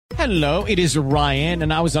Hello, it is Ryan,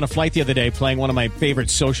 and I was on a flight the other day playing one of my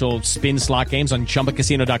favorite social spin slot games on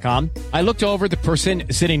ChumbaCasino.com. I looked over at the person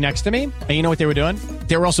sitting next to me, and you know what they were doing?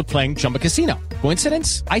 They were also playing Chumba Casino.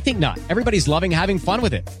 Coincidence? I think not. Everybody's loving having fun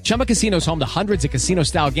with it. Chumba Casino is home to hundreds of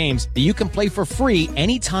casino-style games that you can play for free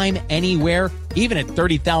anytime, anywhere, even at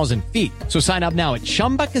 30,000 feet. So sign up now at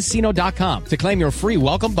ChumbaCasino.com to claim your free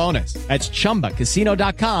welcome bonus. That's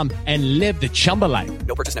ChumbaCasino.com and live the Chumba life.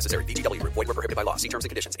 No purchase necessary. VGW. Void where prohibited by law. See terms and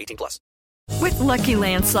conditions. 18+. With Lucky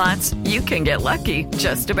Land Slots, you can get lucky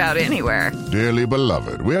just about anywhere. Dearly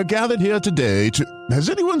beloved, we are gathered here today to... Has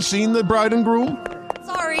anyone seen the bride and groom?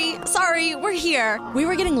 Sorry, we're here. We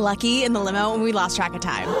were getting lucky in the limo and we lost track of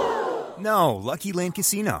time. No, Lucky Land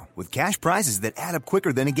Casino, with cash prizes that add up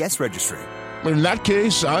quicker than a guest registry. In that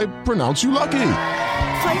case, I pronounce you lucky.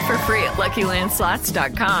 Play for free at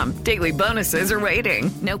LuckyLandSlots.com. Daily bonuses are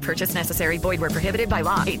waiting. No purchase necessary. Void where prohibited by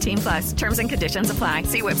law. 18+. Terms and conditions apply.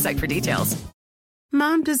 See website for details.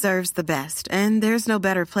 Mom deserves the best, and there's no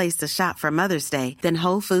better place to shop for Mother's Day than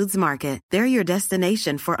Whole Foods Market. They're your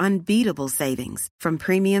destination for unbeatable savings, from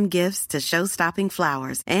premium gifts to show-stopping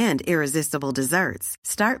flowers and irresistible desserts.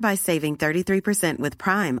 Start by saving 33% with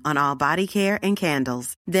Prime on all body care and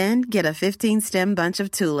candles. Then get a 15-stem bunch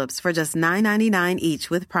of tulips for just $9.99 each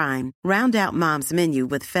with Prime. Round out Mom's menu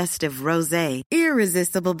with festive rosé,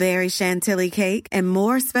 irresistible berry chantilly cake, and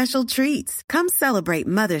more special treats. Come celebrate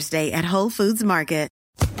Mother's Day at Whole Foods Market.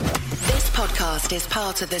 This podcast is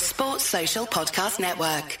part of the Sports Social Podcast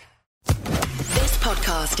Network. This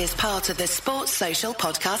podcast is part of the Sports Social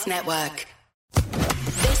Podcast Network.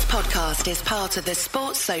 This podcast is part of the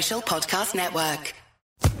Sports Social Podcast Network.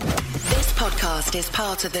 This podcast is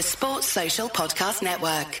part of the Sports Social Podcast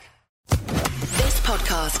Network. This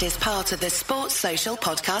podcast is part of the Sports Social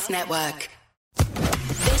Podcast Network.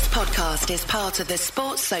 This podcast is part of the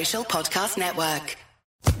Sports Social Podcast Network.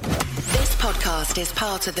 This podcast is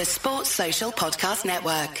part of the Sports Social Podcast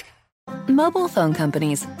Network. Mobile phone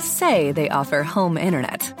companies say they offer home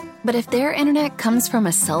internet. But if their internet comes from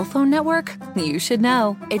a cell phone network, you should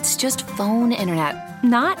know. It's just phone internet,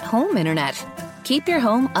 not home internet. Keep your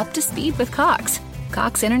home up to speed with Cox.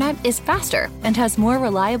 Cox internet is faster and has more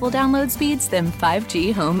reliable download speeds than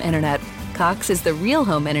 5G home internet. Cox is the real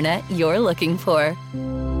home internet you're looking for.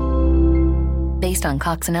 Based on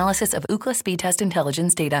Cox analysis of Ookla speed test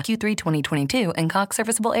intelligence data Q3 2022 and Cox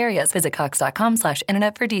serviceable areas, visit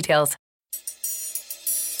cox.com/internet for details.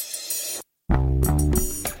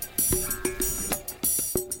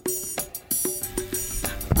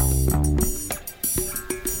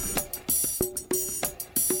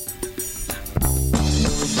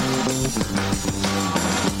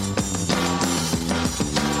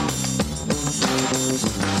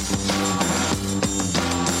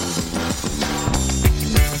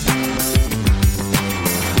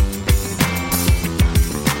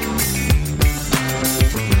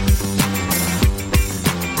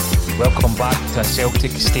 Welcome back to A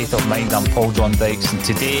Celtic State of Mind. I'm Paul John Dykes, and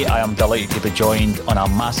today I am delighted to be joined on a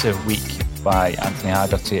massive week by Anthony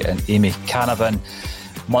Haggerty and Amy Canavan.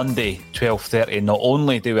 Monday, 12:30. Not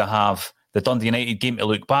only do we have the Dundee United game to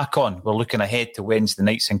look back on, we're looking ahead to Wednesday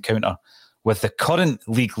night's encounter with the current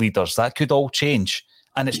league leaders. That could all change,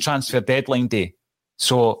 and it's transfer deadline day.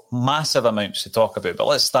 So massive amounts to talk about. But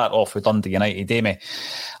let's start off with Dundee United, Amy.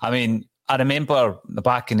 I mean, I remember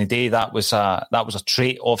back in the day that was a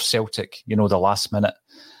trait of Celtic. You know, the last minute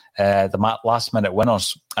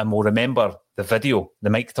winners, and we'll remember the video, the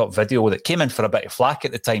mic'd up video that came in for a bit of flack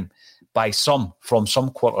at the time from some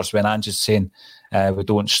quarters when Ange's saying we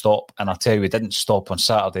don't stop, and I tell you, we didn't stop on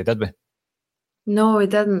Saturday, did we? No, we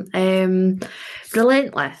didn't.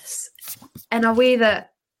 Relentless in a way that.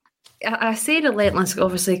 I say relentless,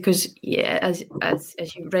 obviously, because as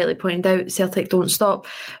you rightly pointed out, Celtic don't stop.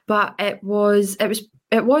 But it was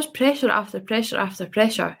pressure after pressure after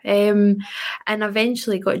pressure, and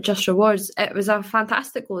eventually got just rewards. It was a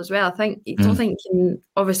fantastic goal as well. I think you don't think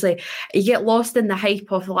obviously you get lost in the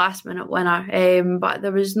hype of the last minute winner, but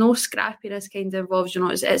there was no scrappiness kind of involved. You know,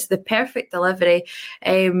 it's the perfect delivery,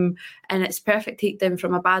 and it's perfect takedown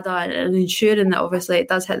from Abada, and ensuring that obviously it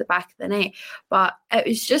does hit the back of the net. But it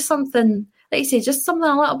was just something, like you say, just something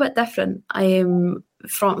a little bit different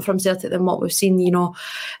from Celtic than what we've seen. You know,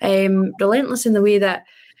 relentless in the way that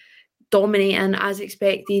dominating as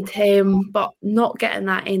expected, but not getting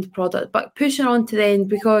that end product, but pushing on to the end,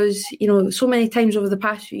 because, you know, so many times over the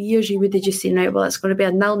past few years you would have just seen, right, well, it's going to be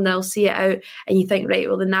a 0-0, see it out, and you think, right,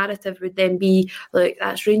 well, the narrative would then be, look,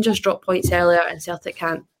 that's Rangers dropped points earlier and Celtic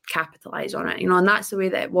can't capitalise on it, and that's the way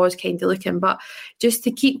that it was kind of looking. But just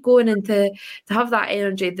to keep going and to have that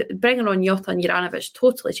energy, bringing on Jota and Juranovic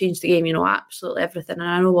totally changed the game, absolutely everything. And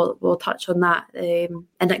I know we'll touch on that,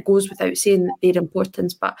 and it goes without saying their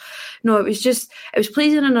importance. But no, it was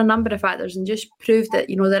pleasing in a number of factors, and just proved that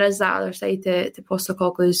there is that other side to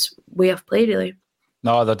Postecoglou's way of play, really.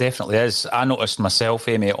 No, there definitely is. I noticed myself,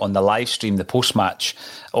 Amy, on the live stream, the post-match,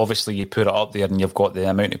 obviously you put it up there and you've got the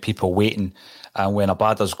amount of people waiting, and when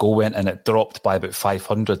Abada's goal went and it dropped by about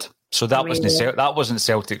 500. So that wasn't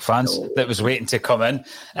Celtic fans that was waiting to come in.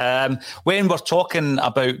 When we're talking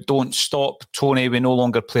about Don't Stop, Tony, we no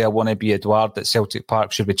longer play I Wanna Be Edward at Celtic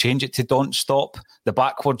Park. Should we change it to Don't Stop, the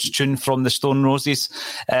backwards tune from the Stone Roses?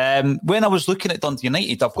 When I was looking at Dundee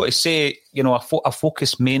United, I've got to say, I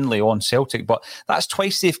focus mainly on Celtic, but that's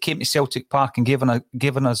twice they've came to Celtic Park and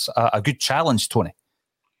given us a good challenge, Tony.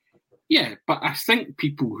 Yeah, but I think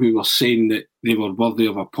people who were saying that they were worthy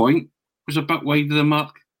of a point was a bit wide of the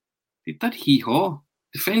mark. They did hee-haw,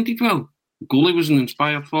 defended well. The goalie wasn't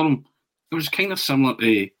inspired for them. It was kind of similar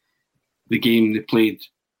to the game they played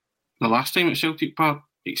the last time at Celtic Park,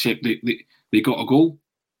 except they got a goal.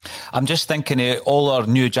 I'm just thinking of all our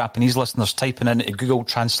new Japanese listeners typing into Google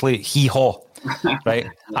Translate hee-haw, right?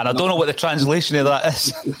 And I don't know what the translation of that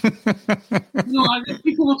is.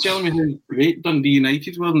 People were telling me how great Dundee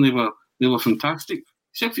United were, and they were fantastic.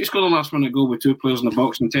 Celtic scored a last-minute goal with 2 players in the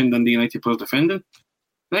box and 10 Dundee United players defending.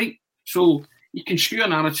 Right? So you can skew a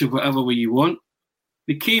narrative whatever way you want.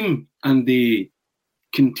 They came and they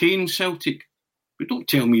contained Celtic, but don't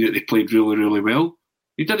tell me that they played really, really well.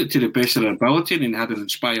 They did it to the best of their ability and had an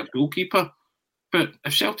inspired goalkeeper. But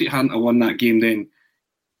if Celtic hadn't won that game, then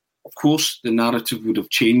of course the narrative would have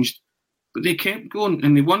changed. But they kept going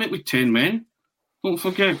and they won it with 10 men. Don't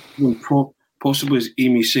forget, when possibly, as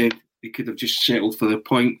Amy said, they could have just settled for the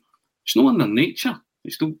point. It's not in their nature.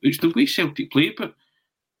 It's the way Celtic play. But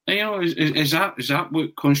is that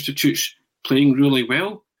what constitutes playing really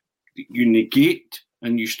well? You negate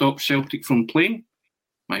and you stop Celtic from playing?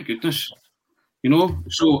 My goodness.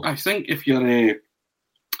 So I think if you're,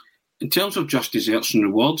 in terms of just desserts and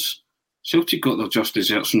rewards, Celtic got their just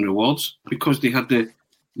desserts and rewards because they had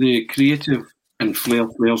the creative and flair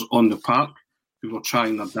players on the park who were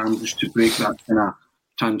trying their damnedest to break that kind of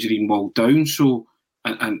tangerine wall down. So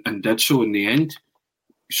and did so in the end.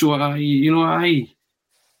 So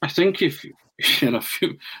I think if you're a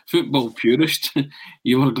football purist,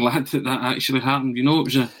 you were glad that actually happened. It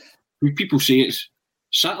was people say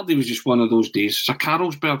Saturday was just one of those days. It's a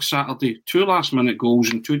Carlsberg Saturday, 2 last-minute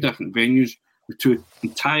goals in 2 different venues with 2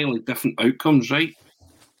 entirely different outcomes, right?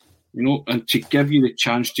 And to give you the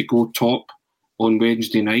chance to go top on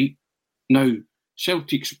Wednesday night. Now,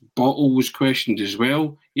 Celtic's bottle was questioned as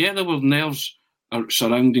well. Yeah, there were nerves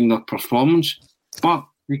surrounding their performance, but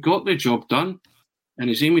they got the job done. And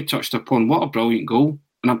as Amy touched upon, what a brilliant goal.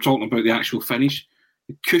 And I'm talking about the actual finish.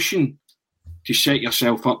 The cushion to set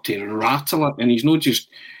yourself up to rattle it. And he's not just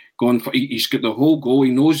gone for... He's got the whole goal.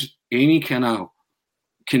 He knows any kind of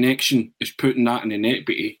connection is putting that in the net,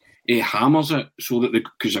 but he hammers it so that...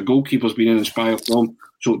 Because the goalkeeper's been inspired from,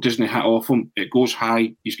 so it doesn't hit off him. It goes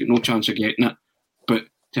high. He's got no chance of getting it. But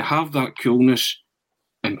to have that coolness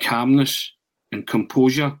and calmness and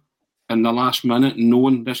composure in the last minute,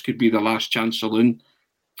 knowing this could be the last chance saloon,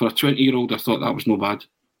 for a 20-year-old, I thought that was no bad.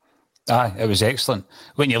 Aye, it was excellent.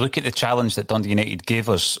 When you look at the challenge that Dundee United gave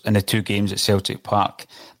us in the 2 games at Celtic Park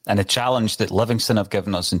and the challenge that Livingston have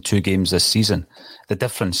given us in 2 games this season, the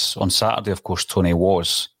difference on Saturday, of course, Tony,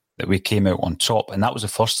 was that we came out on top. And that was the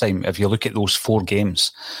first time, if you look at those 4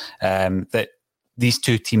 games, that these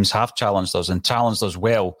 2 teams have challenged us and challenged us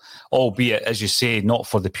well, albeit, as you say, not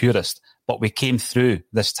for the purist, but we came through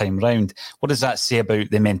this time round. What does that say about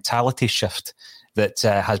the mentality shift that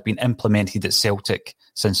has been implemented at Celtic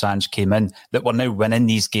since Ange came in, that we're now winning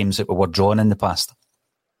these games that we were drawn in the past?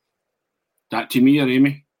 That to me or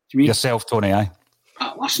Amy? To me? Yourself, Tony, aye.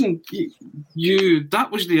 Listen, that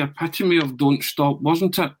was the epitome of don't stop,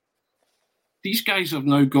 wasn't it? These guys have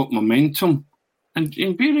now got momentum. And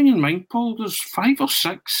bearing in mind, Paul, there's 5 or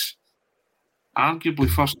 6 arguably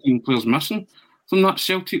first-team players missing from that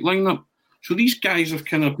Celtic lineup. So these guys have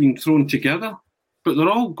kind of been thrown together, but they're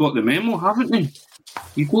all got the memo, haven't they?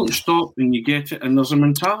 You go to stop and you get it, and there's a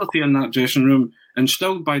mentality in that dressing room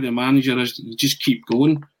instilled by the manager is you just keep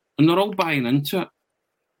going, and they're all buying into it.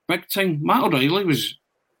 Big time. Matt O'Reilly was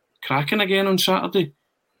cracking again on Saturday.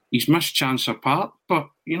 He's missed chance apart, but,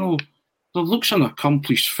 there looks an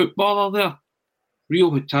accomplished footballer there.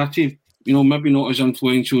 Rio Hatate, maybe not as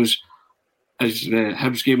influential as the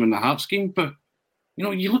Hibs game and the Hearts game, but,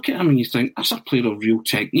 you look at him and you think, that's a player of real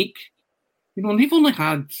technique. And they've only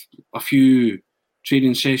had a few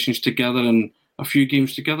training sessions together and a few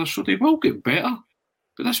games together, so they will get better.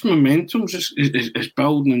 But this momentum is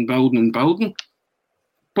building and building and building.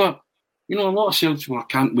 But, a lot of Celtic I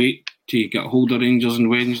can't wait to get hold of Rangers on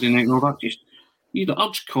Wednesday night and all that. Just, you'd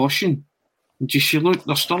urge caution. And just say, look,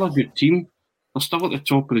 they're still a good team. They're still at the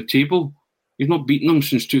top of the table. You've not beaten them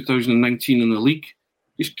since 2019 in the league.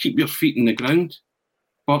 Just keep your feet in the ground.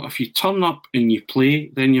 But if you turn up and you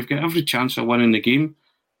play, then you've got every chance of winning the game.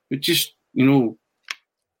 But just,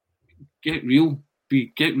 get real.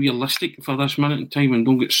 Get realistic for this minute in time and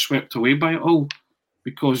don't get swept away by it all.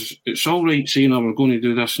 Because it's all right saying, we're going to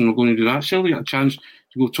do this and we're going to do that. Celtic got a chance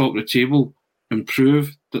to go top of the table and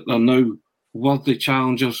prove that they're now worthy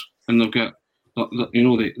challengers and they've got,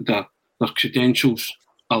 their credentials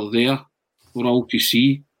are there for all to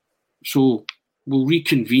see. So we'll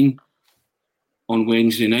reconvene on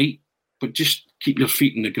Wednesday night, but just keep your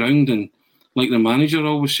feet in the ground. And like the manager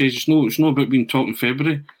always says, it's not about being top in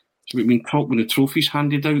February. It's about being top when the trophy's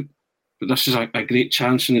handed out. But this is a great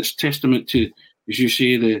chance, and it's testament to, as you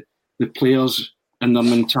say, the players and their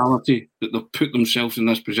mentality that they've put themselves in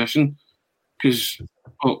this position. Because,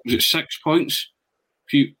 was it 6 points?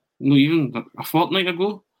 Even a fortnight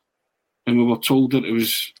ago? And we were told that it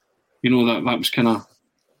was, that was kind of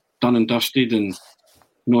done and dusted. And,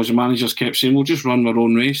 as the managers kept saying, we'll just run our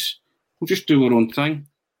own race. We'll just do our own thing.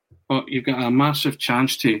 But you've got a massive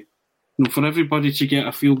chance to, for everybody to get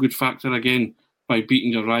a feel-good factor again by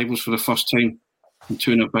beating your rivals for the first time in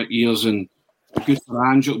 2 and a bit years. And it'll be good for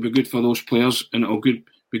Ange, it'll be good for those players, and it'll be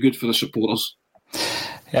good for the supporters.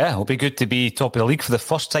 Yeah, it'll be good to be top of the league for the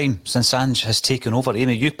first time since Ange has taken over.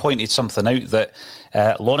 Amy, you pointed something out that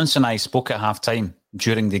Lawrence and I spoke at half-time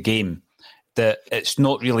during the game, that it's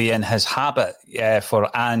not really in his habit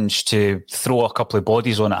for Ange to throw a couple of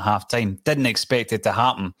bodies on at half-time. Didn't expect it to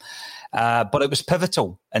happen. But it was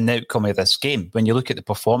pivotal in the outcome of this game. When you look at the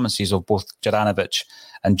performances of both Juranovic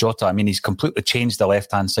and Jota, I mean, he's completely changed the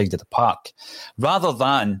left-hand side of the park. Rather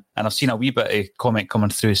than, and I've seen a wee bit of comment coming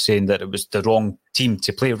through saying that it was the wrong team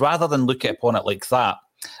to play, rather than look upon it like that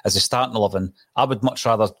as a starting 11, I would much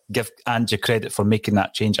rather give Ange credit for making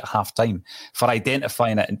that change at half-time, for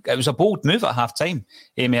identifying it. It was a bold move at half-time.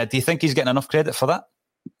 Amy, do you think he's getting enough credit for that?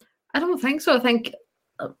 I don't think so. I think,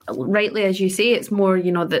 rightly as you say, it's more,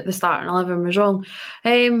 that the starting 11 was wrong.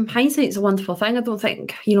 Hindsight's a wonderful thing. I don't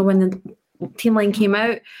think, when the team line came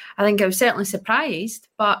out, I think I was certainly surprised,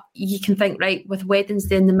 but you can think, right, with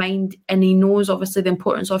Wednesday in the mind, and he knows obviously the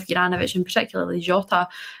importance of Juranovic and particularly Jota,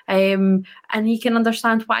 and you can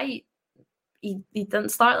understand why he didn't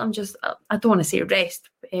start them. Just, I don't want to say rest,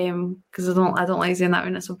 because I don't like saying that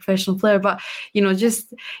when it's a professional player, but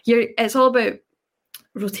it's all about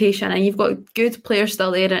rotation, and you've got good players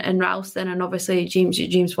still there in Ralston and obviously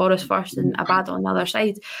James Forrest first and Abad on the other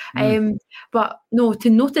side. But no, to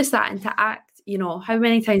notice that and to act, how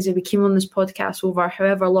many times have we came on this podcast over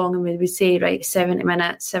however long and we would say, right, 70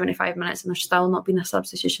 minutes, 75 minutes, and there's still not been a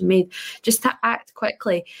substitution made. Just to act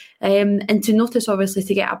quickly, and to notice, obviously,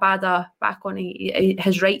 to get Abada back on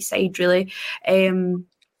his right side, really.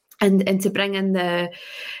 And to bring in the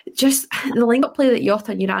link-up play that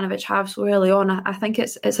Jota and Juranovic have so early on, I think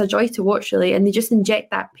it's a joy to watch, really. And they just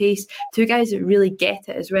inject that pace. Two guys that really get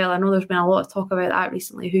it as well. I know there's been a lot of talk about that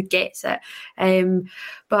recently, who gets it.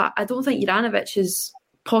 But I don't think Juranovic is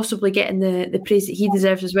possibly getting the praise that he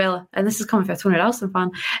deserves as well. And this is coming from a Tony Ralston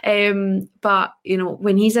fan. But,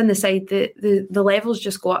 when he's in the side, the levels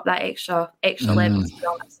just go up that extra level, to be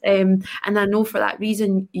honest. And I know for that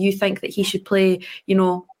reason, you think that he should play,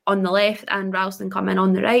 on the left and Ralston come in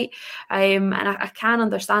on the right. And I can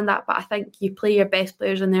understand that, but I think you play your best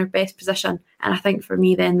players in their best position. And I think for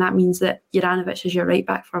me then that means that Juranovic is your right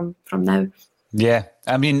back from now. Yeah,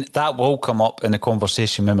 I mean, that will come up in the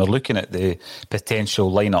conversation when we're looking at the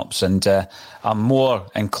potential lineups, and I'm more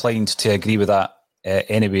inclined to agree with that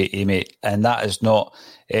anyway, Amy, and that is not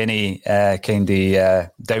any kind of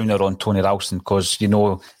downer on Tony Ralston, because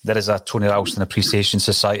there is a Tony Ralston Appreciation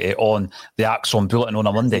Society on the Axon Bulletin on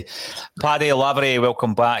a Monday. Paddy Lavery,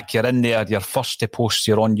 welcome back. You're in there, you're first to post,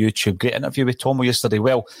 you're on YouTube. Great interview with Tomo yesterday.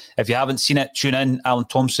 Well, if you haven't seen it, tune in. Alan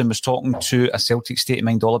Thompson was talking to a Celtic state of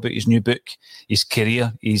mind all about his new book, his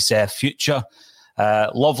career, his future.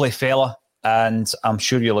 Lovely fella, and I'm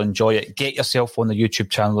sure you'll enjoy it. Get yourself on the YouTube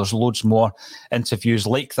channel. There's loads more interviews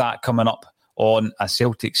like that coming up on a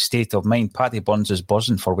Celtic state of mind. Paddy Burns is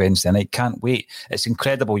buzzing for Wednesday night. Can't wait. It's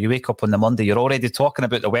incredible. You wake up on the Monday, you're already talking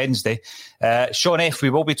about the Wednesday. Sean F., we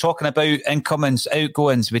will be talking about incomings,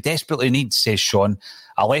 outgoings. We desperately need, says Sean,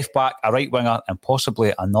 a left back, a right winger, and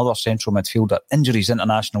possibly another central midfielder. Injuries,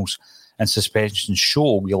 internationals, and suspensions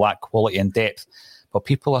show we lack quality and depth. But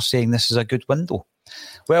people are saying this is a good window.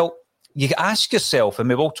 Well, you ask yourself, and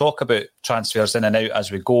we will talk about transfers in and out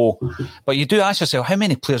as we go, but you do ask yourself, how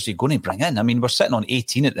many players are you going to bring in? I mean, we're sitting on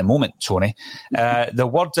 18 at the moment, Tony. The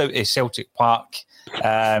word's out of Celtic Park.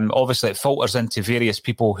 Obviously, it filters into various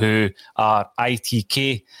people who are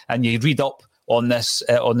ITK, and you read up on this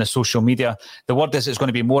on the social media. The word is it's going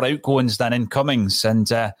to be more outgoings than incomings, and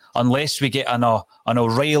unless we get an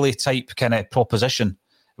O'Reilly type kind of proposition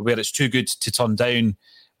where it's too good to turn down,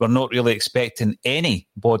 we're not really expecting any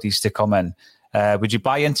bodies to come in. Would you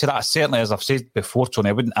buy into that? Certainly, as I've said before, Tony,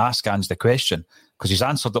 I wouldn't ask Ange the question because he's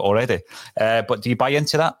answered it already. But do you buy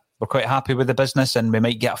into that? We're quite happy with the business and we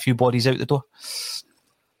might get a few bodies out the door.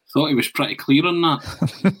 Thought he was pretty clear on that.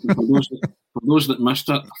 For those that missed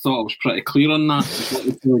it, I thought I was pretty clear on that.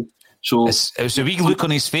 So it was a wee look on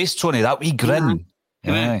his face, Tony, that wee grin.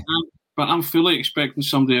 Yeah. But I'm fully expecting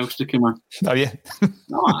somebody else to come in. Oh, yeah?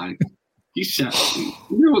 No, he's, you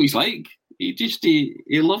know what he's like. He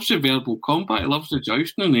loves the verbal combat. He loves the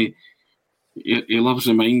jousting. He loves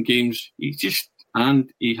the mind games.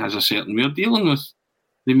 And he has a certain way of dealing with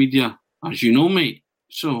the media, as you know, mate.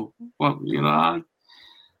 So, well,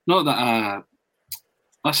 not that.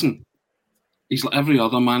 Listen, he's like every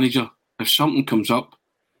other manager. If something comes up,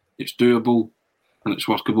 it's doable and it's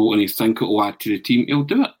workable, and he think it will add to the team, he'll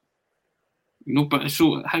do it. But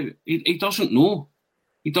so how he doesn't know.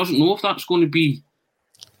 He doesn't know if that's going to be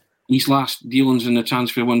his last dealings in the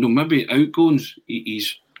transfer window. Maybe outgoings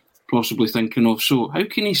he's possibly thinking of. So how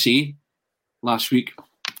can he say last week,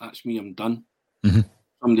 that's me, I'm done? Mm-hmm.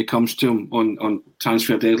 Somebody comes to him on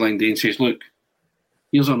transfer deadline day and says, look,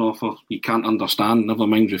 here's an offer you can't understand, never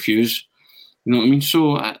mind refuse. You know what I mean?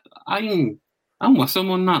 So I'm with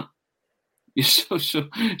him on that. So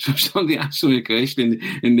somebody asks me a question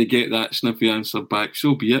and they get that snippy answer back,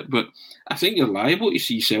 so be it. But I think you're liable to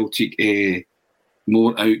see Celtic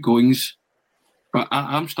more outgoings. But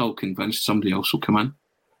I'm still convinced somebody else will come in.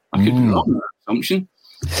 I could be wrong in that assumption.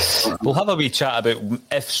 We'll have a wee chat about,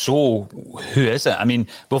 if so, who is it? I mean,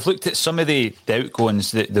 we've looked at some of the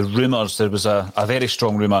outgoings, the rumours. There was a very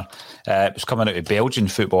strong rumour. It was coming out of Belgian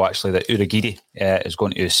football, actually, that Urugidi is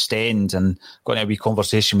going to Ostend, and got a wee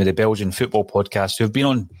conversation with the Belgian football podcast, who have been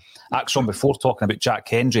on Axon before talking about Jack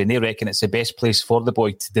Hendry, and they reckon it's the best place for the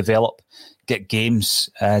boy to develop, get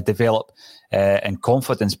games, develop in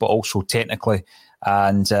confidence, but also technically.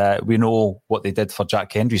 And we know what they did for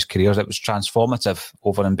Jack Hendry's career. It was transformative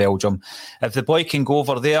over in Belgium. If the boy can go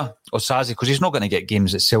over there, Osazi, because he's not going to get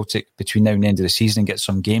games at Celtic between now and the end of the season and get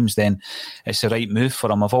some games, then it's the right move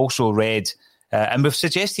for him. I've also read, and we've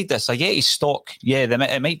suggested this, I get his stock,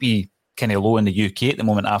 it might be kind of low in the UK at the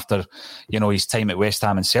moment after, his time at West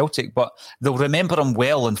Ham and Celtic, but they'll remember him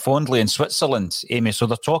well and fondly in Switzerland, Amy. So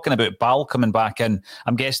they're talking about Ball coming back in.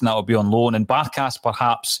 I'm guessing that'll be on loan, and Barkas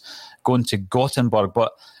perhaps going to Gothenburg.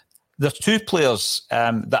 But there's two players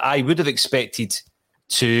that I would have expected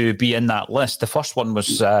to be in that list. The first one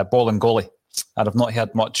was Bolingoli, and I've not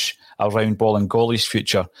heard much around Bolingoli's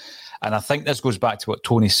future. And I think this goes back to what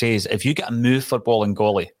Tony says. If you get a move for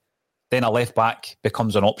Bolingoli, then a left back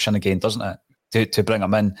becomes an option again, doesn't it, to bring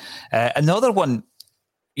him in? And the other one,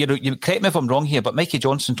 you correct me if I'm wrong here, but Mikey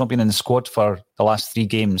Johnson's not been in the squad for the last 3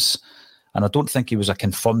 games. And I don't think he was a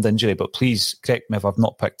confirmed injury, but please correct me if I've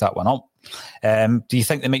not picked that one up. Do you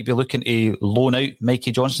think they might be looking to loan out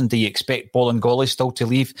Mikey Johnson? Do you expect Bolingoli still to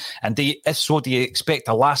leave? And if so, do you expect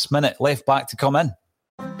a last-minute left-back to come in?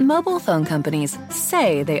 Mobile phone companies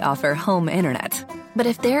say they offer home internet. But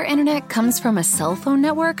if their internet comes from a cell phone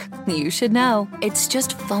network, you should know. It's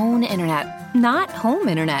just phone internet, not home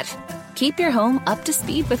internet. Keep your home up to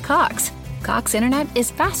speed with Cox. Cox Internet is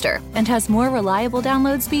faster and has more reliable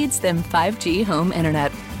download speeds than 5G home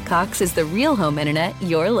internet. Cox is the real home internet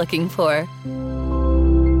you're looking for.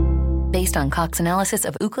 Based on Cox analysis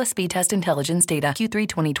of Ookla speed test intelligence data Q3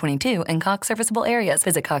 2022 and Cox serviceable areas,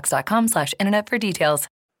 visit cox.com/internet for details.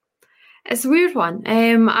 It's a weird one.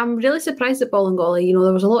 I'm really surprised at Bolingoli.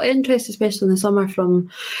 There was a lot of interest, especially in the summer from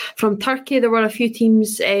Turkey. There were a few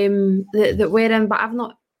teams that were in, but I've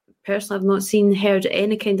not heard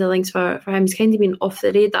any kind of links for him. He's kind of been off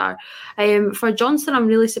the radar. For Johnson, I'm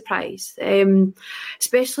really surprised,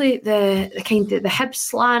 especially the Hibs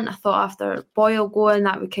slant. I thought after Boyle going,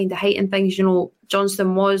 that would kind of heighten things.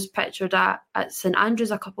 Johnson was pictured at St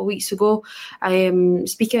Andrews a couple of weeks ago,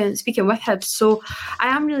 speaking with Hibs. So I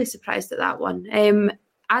am really surprised at that one.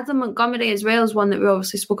 Adam Montgomery as well is one that we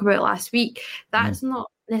obviously spoke about last week. That's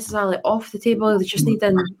not necessarily off the table. They just need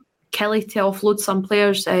Kelly to offload some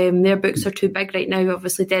players. Their books are too big right now.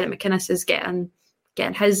 Obviously, Derek McInnes is getting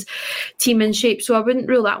getting his team in shape. So I wouldn't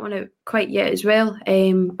rule that one out quite yet as well.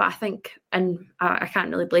 But I think, and I can't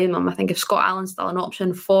really blame them, I think if Scott Allen's still an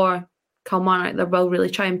option for Kilmarnock, they will really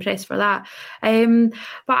try and press for that.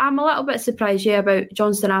 But I'm a little bit surprised, about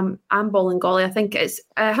Johnston and Bolingoli. I think it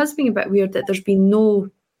has been a bit weird that there's been no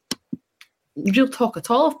real talk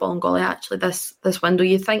at all of Bolingoli actually this window.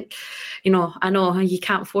 You think, I know you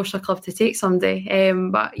can't force a club to take somebody,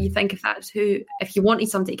 but you think if you wanted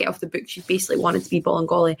somebody to get off the books, you basically want it to be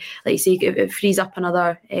Bolingoli. Like you say, it frees up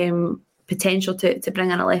another potential to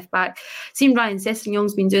bring in a left back. Seen Ryan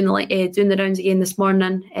Sessegnon's been doing the rounds again this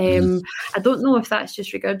morning. I don't know if that's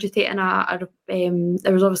just regurgitating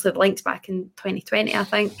there was obviously the links back in 2020, I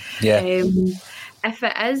think. Yeah. If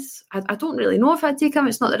it is, I don't really know if I'd take him.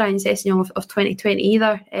 It's not the Ryan Sessegnon of 2020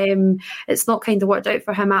 either. It's not kind of worked out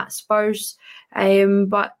for him at Spurs.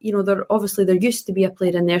 But there used to be a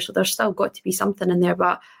player in there, so there's still got to be something in there.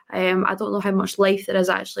 But I don't know how much life there is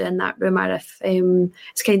actually in that rumour. If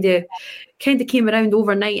it's kind of came around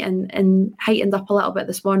overnight and heightened up a little bit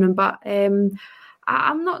this morning. But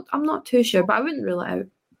I'm not too sure. But I wouldn't rule it out.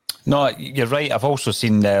 No, you're right. I've also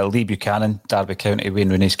seen Lee Buchanan, Derby County, Wayne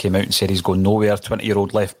Rooney's came out and said he's going nowhere,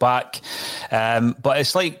 20-year-old left back. But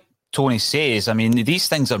it's like Tony says, I mean, these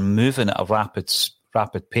things are moving at a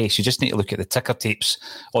rapid pace. You just need to look at the ticker tapes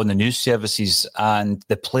on the news services, and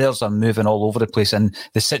the players are moving all over the place, and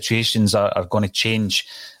the situations are going to change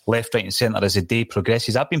left, right and centre as the day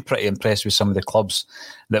progresses. I've been pretty impressed with some of the clubs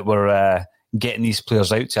that were getting these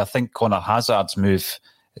players out to. I think Connor Hazard's move,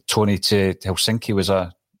 Tony, to Helsinki was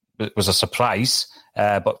a surprise,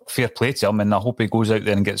 but fair play to him, and I hope he goes out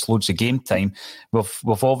there and gets loads of game time.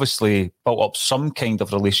 We've obviously built up some kind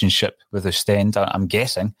of relationship with Ostend, I'm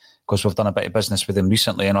guessing, because we've done a bit of business with him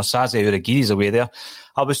recently, and Osaze Uragiri's away there.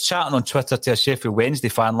 I was chatting on Twitter to a Sheffield Wednesday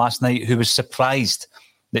fan last night who was surprised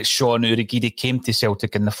that Sean Uragiri came to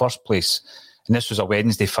Celtic in the first place, and this was a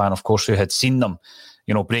Wednesday fan, of course, who had seen them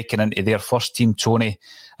breaking into their first team. Tony,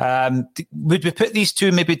 would we put these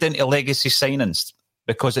two maybe down to legacy signings?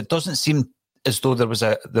 Because it doesn't seem as though there was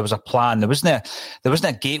a plan. There wasn't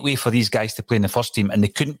a gateway for these guys to play in the first team, and they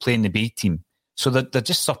couldn't play in the B team. So they're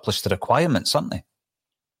just surplus to requirements, aren't they?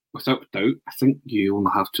 Without doubt, I think you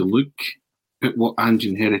only have to look at what Ange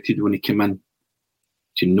inherited when he came in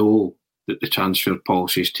to know that the transfer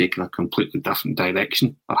policy is taking a completely different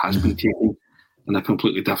direction, or has been taken in a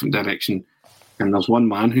completely different direction. And there's one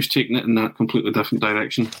man who's taken it in that completely different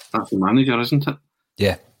direction. That's the manager, isn't it?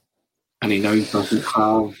 Yeah. And he now doesn't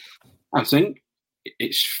have... I think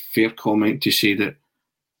it's fair comment to say that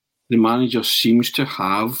the manager seems to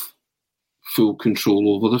have full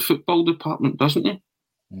control over the football department, doesn't he?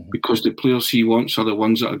 Mm-hmm. Because the players he wants are the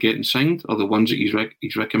ones that are getting signed, are the ones that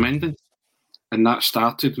he's recommending. And that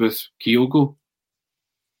started with Kyogo,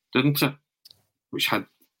 didn't it? Which had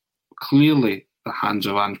clearly the hands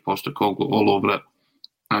of Ange Postecoglou all over it.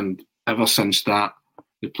 And ever since that,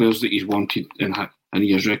 the players that he's wanted and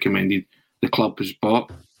he has recommended, the club has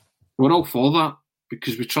bought. We're all for that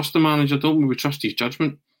because we trust the manager, don't we? We trust his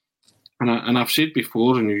judgment. And I've said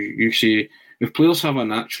before, and you say, if players have a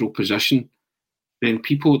natural position, then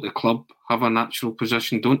people at the club have a natural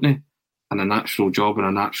position, don't they? And a natural job and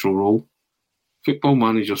a natural role. Football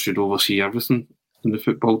managers should oversee everything in the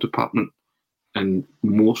football department, and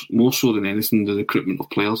more so than anything, the recruitment of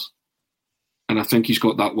players. And I think he's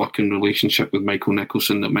got that working relationship with Michael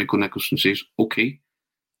Nicholson, that Michael Nicholson says, okay,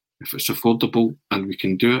 if it's affordable and we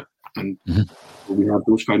can do it, and we have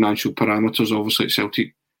those financial parameters, obviously at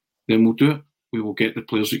Celtic, then we'll do it. We will get the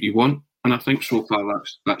players that you want. And I think so far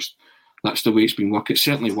that's the way it's been working. It's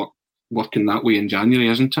certainly working that way in January,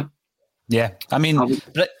 isn't it? Yeah. I mean,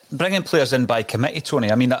 bringing players in by committee, Tony,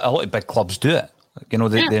 I mean, a lot of big clubs do it.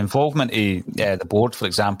 The involvement of the board, for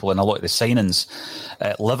example, and a lot of the signings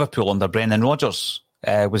at Liverpool under Brendan Rodgers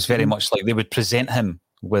was very much like they would present him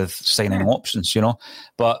with signing options,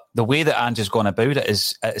 But the way that Ange has gone about it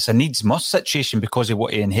is it's a needs-must situation because of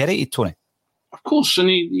what he inherited, Tony. Of course, and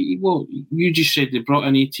you just said they brought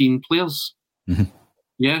in 18 players. Mm-hmm.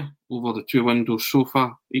 Yeah, over the two windows so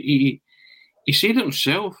far. He said it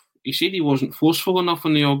himself. He said he wasn't forceful enough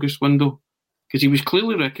in the August window because he was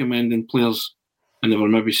clearly recommending players, and they were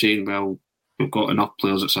maybe saying, well, we've got enough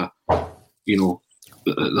players, there's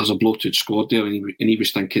a bloated squad there, and he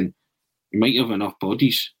was thinking, you might have enough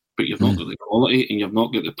bodies, but you've not got the quality and you've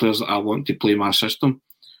not got the players that I want to play my system.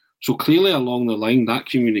 So clearly along the line, that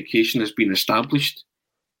communication has been established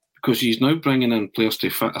because he's now bringing in players to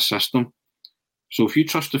fit a system. So if you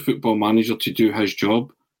trust the football manager to do his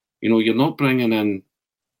job, you're not bringing in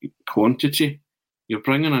quantity, you're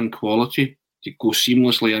bringing in quality to go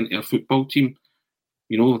seamlessly into a football team.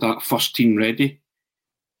 That first team ready.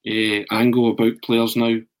 angle about players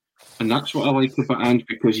now. And that's what I like about Ange,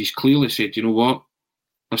 because he's clearly said, you know what,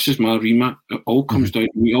 this is my remit. It all comes down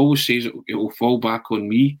to me. He always says it will fall back on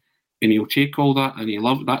me, and he'll take all that,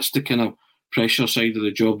 and that's the kind of pressure side of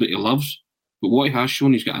the job that he loves. But what he has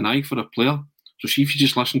shown, he's got an eye for a player. So see if you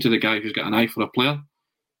just listen to the guy who's got an eye for a player.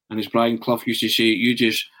 And as Brian Clough used to say, you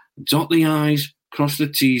just dot the I's, cross the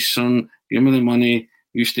T's, son, give me the money,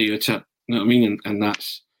 you stay at it. You know what I mean?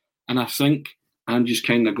 And I think Ange's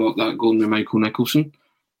kind of got that going with Michael Nicholson.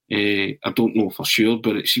 I don't know for sure,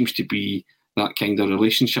 but it seems to be that kind of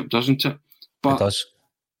relationship, doesn't it? But it does.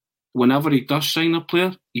 Whenever he does sign a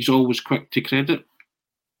player, he's always quick to credit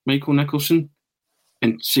Michael Nicholson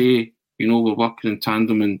and say, you know, we're working in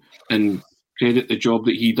tandem, and credit the job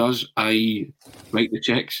that he does, i.e. write the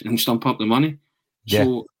checks and stump up the money. Yeah.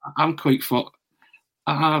 So I'm quite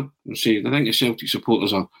I think the Celtic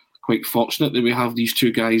supporters are quite fortunate that we have these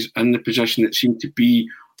two guys in the position that seem to be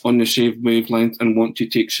on the same wavelength and want to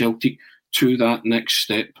take Celtic to that next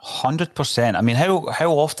step. 100%. I mean,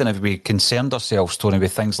 how often have we concerned ourselves, Tony,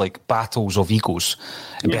 with things like battles of egos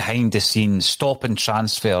behind the scenes, stopping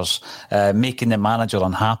transfers, making the manager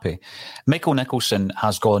unhappy? Michael Nicholson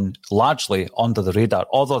has gone largely under the radar,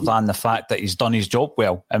 other than the fact that he's done his job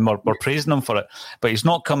well, and we're praising him for it. But he's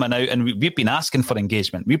not coming out, and we've been asking for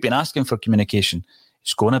engagement. We've been asking for communication.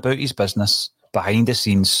 He's going about his business, behind the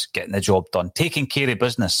scenes, getting the job done, taking care of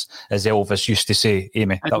business, as Elvis used to say,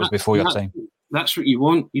 Amy. That was before your time. That's what you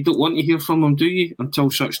want. You don't want to hear from him, do you? Until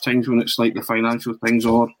such times when it's like the financial things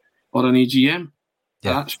or an AGM.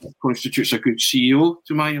 Yeah. That's what constitutes a good CEO,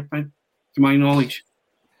 to my opinion, to my knowledge.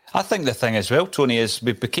 I think the thing as well, Tony, is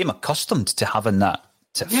we became accustomed to having that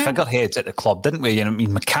figureheads at the club, didn't we? You know, I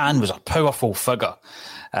mean, McCann was a powerful figure.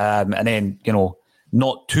 And then, you know,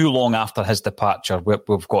 not too long after his departure,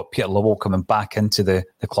 we've got Peter Lowell coming back into the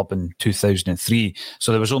club in 2003.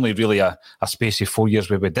 So there was only really a space of 4 years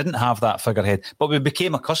where we didn't have that figurehead, but we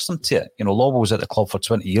became accustomed to it. You know, Lowell was at the club for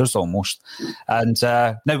 20 years almost. And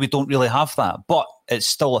now we don't really have that, but it's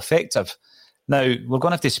still effective. Now, we're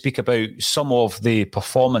going to have to speak about some of the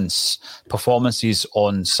performances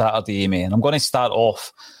on Saturday, Amy. And I'm going to start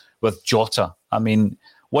off with Jota. I mean,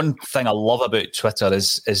 one thing I love about Twitter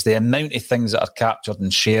is the amount of things that are captured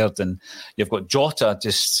and shared. And you've got Jota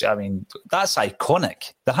that's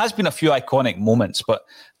iconic. There has been a few iconic moments, but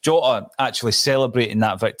Jota actually celebrating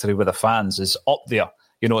that victory with the fans is up there.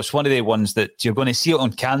 You know, it's one of the ones that you're going to see it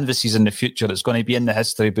on canvases in the future. It's going to be in the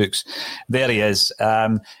history books. There he is.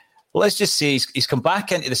 Let's just say he's come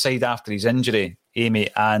back into the side after his injury, Amy,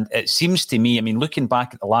 and it seems to me, I mean, looking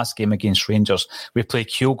back at the last game against Rangers, we played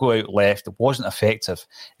Kyogo out left. It wasn't effective.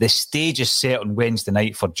 The stage is set on Wednesday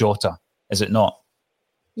night for Jota, is it not?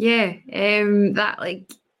 Yeah,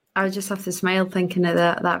 I just have to smile thinking of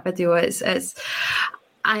that video.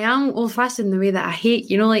 I am old-fashioned in the way that I hate,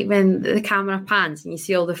 you know, like when the camera pans and you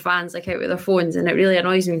see all the fans like out with their phones, and it really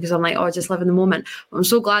annoys me because I'm like, just live in the moment. But I'm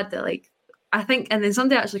so glad that I think, and then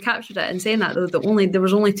somebody actually captured it and saying that there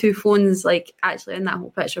was only 2 phones like actually in that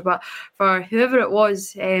whole picture. But for whoever it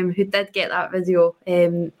was who did get that video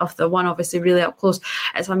of the one obviously really up close,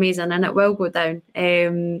 it's amazing, and it will go down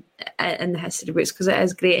in the history books because it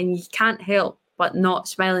is great, and you can't help but not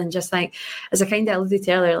smile and just think, as I kind of alluded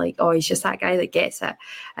to earlier, like, he's just that guy that gets it.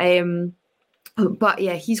 But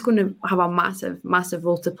yeah, he's going to have a massive, massive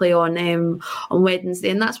role to play on Wednesday,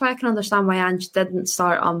 and that's why I can understand why Ange didn't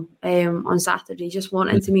start on Saturday. Just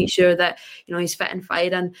wanting to make sure that, you know, he's fit and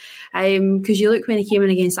firing. Because you look when he came in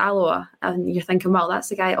against Alloa, and you're thinking, well, that's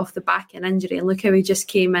the guy off the back and injury, and look how he just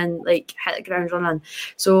came in, like, hit the ground running.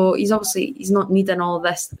 So he's not needing all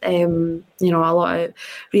this, you know, a lot of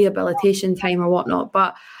rehabilitation time or whatnot,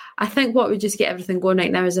 but I think what would just get everything going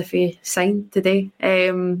right now is if he signed today.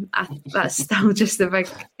 That's still just a big,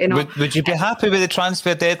 you know. Would you be happy with the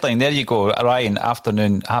transfer deadline? There you go, Ryan,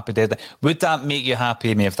 afternoon, happy deadline. Would that make you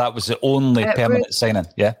happy, Amy, if that was the only permanent signing?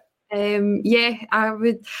 Yeah? Yeah, I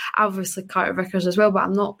would. Obviously Carter Vickers as well, but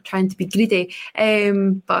I'm not trying to be greedy.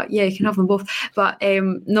 But yeah, you can have them both. But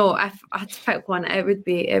no, if I had to pick one, it would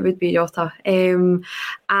be Jota.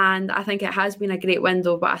 And I think it has been a great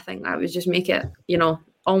window, but I think that would just make it, you know,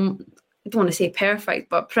 I don't want to say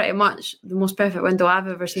perfect, but pretty much the most perfect window I've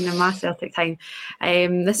ever seen in my Celtic time.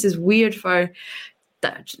 This is really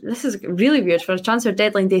weird for a transfer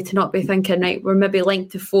deadline day to not be thinking, right, we're maybe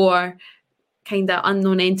linked to 4 kind of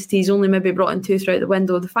unknown entities, only maybe brought in 2 throughout the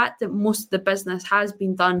window. The fact that most of the business has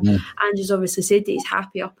been done, Andrew's obviously said that he's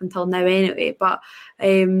happy up until now anyway, but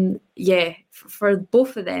yeah, for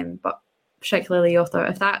both of them, but particularly Jota,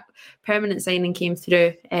 if that permanent signing came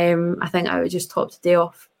through, I think I would just top today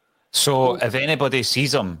off. So if anybody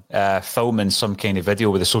sees him filming some kind of video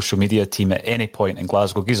with a social media team at any point in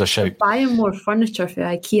Glasgow, give us a shout. Buying more furniture for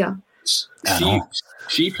IKEA.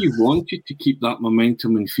 See if you wanted to keep that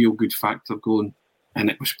momentum and feel-good factor going, and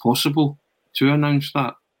it was possible to announce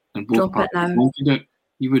that, and both parties wanted it,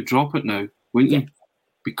 you would drop it now, wouldn't you?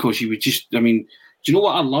 Because you would just, I mean, do you know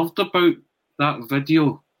what I loved about that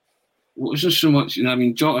video? It wasn't so much,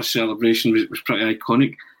 Jota's celebration was pretty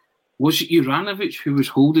iconic. Was it Juranovic who was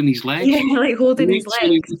holding his legs? Yeah, like holding his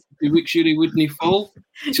legs. To make sure he wouldn't fall,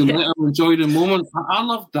 to let him enjoy the moment. I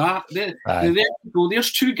love that.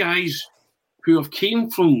 There's two guys who have came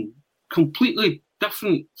from completely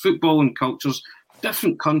different footballing cultures,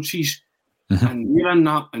 different countries, and they're in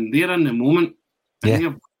that, and they're in the moment, and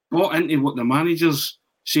they're bought into what the managers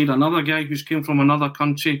said. Another guy who's came from another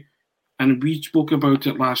country, and we spoke about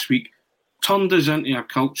it last week, turned us into a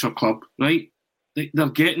culture club, right? They're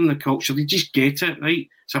getting the culture. They just get it, right?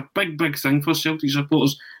 It's a big, big thing for Celtic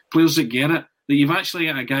supporters, players that get it, that you've actually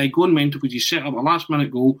got a guy going mental because you set up a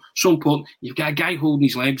last-minute goal, so important. You've got a guy holding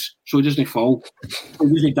his legs so he doesn't fall, so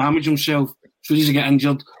he doesn't damage himself, so he doesn't get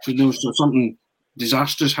injured, so something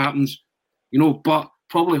disastrous happens, but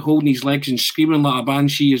probably holding his legs and screaming like a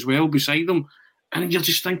banshee as well beside him. And you're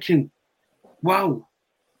just thinking, wow,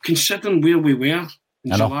 considering where we were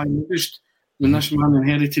in July, August, when this man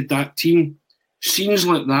inherited that team, scenes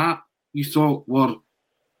like that, you thought were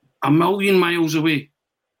a million miles away.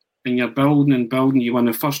 And you're building and building. You won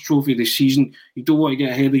the first trophy of the season. You don't want to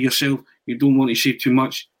get ahead of yourself. You don't want to say too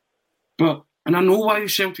much. And I know why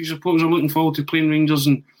Celtic supporters are looking forward to playing Rangers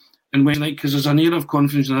and Wednesday night, because there's an air of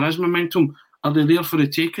confidence and there is momentum. Are they there for the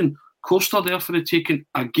taking? Of course they're there for the taking.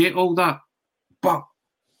 I get all that. But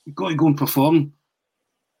you've got to go and perform.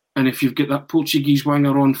 And if you've got that Portuguese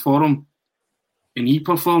winger on for him and he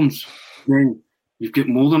performs, then you've got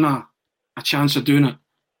more than a chance of doing it.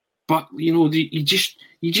 But, you just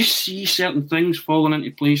see certain things falling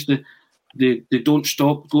into place. They don't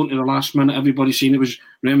stop going to the last minute. Everybody's saying it was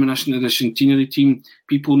reminiscent of the centenary team.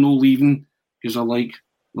 People no leaving because they're like,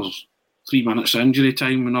 there's 3 minutes injury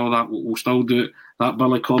time and all that. We'll still do it. That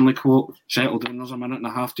Billy Connolly quote, settle down, there's a minute and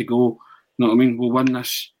a half to go. You know what I mean? We'll win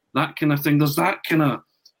this. That kind of thing. There's that kind of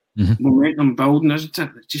momentum building, isn't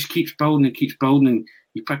it? It just keeps building and keeps building, and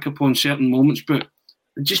you pick up on certain moments, but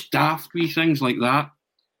just daft wee things like that.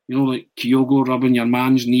 Like Kyogo rubbing your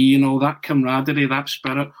man's knee and all that camaraderie, that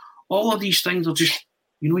spirit. All of these things are just,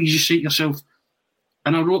 you just say to yourself.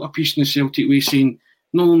 And I wrote a piece in the Celtic Way saying,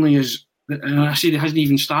 not only is, and I said it hasn't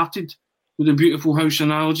even started with the beautiful house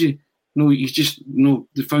analogy. He's just,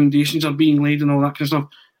 the foundations are being laid and all that kind of stuff.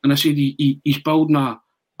 And I said he's building an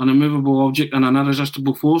immovable object and an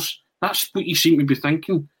irresistible force. That's what you seem to be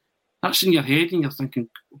thinking. That's in your head, and you're thinking,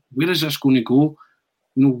 where is this going to go?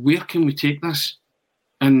 Where can we take this?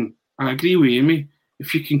 And I agree with Amy.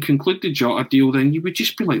 If you can conclude the Jota deal, then you would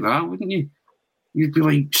just be like that, wouldn't you? You'd be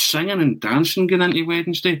like singing and dancing going into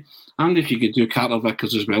Wednesday. And if you could do Carter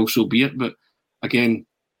Vickers as well, so be it. But again,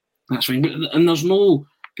 that's fine. And there's no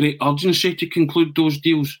great urgency to conclude those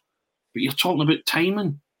deals. But you're talking about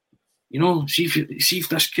timing. See if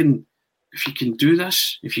this can, if you can do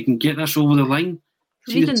this, if you can get this over the line.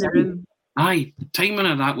 Reading the room. Aye, the timing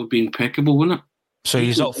of that would be impeccable, wouldn't it? So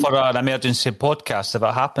he's up for an emergency podcast if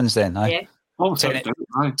it happens then, aye? Yeah.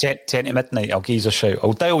 10 to midnight, I'll give you a shout.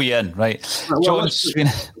 I'll dial you in, right? Well,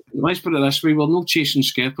 let's put it this way, we're not chasing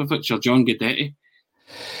Skerpovic or John Guidetti.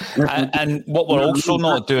 And what we're also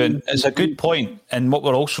not doing, it's a good point, and what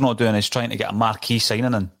we're also not doing is trying to get a marquee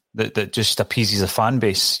signing in that just appeases the fan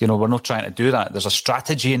base. We're not trying to do that. There's a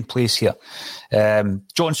strategy in place here.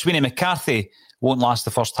 John Sweeney McCarthy won't last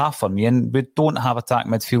the first half for me, and we don't have attack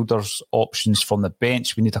midfielders options from the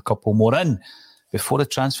bench. We need a couple more in before the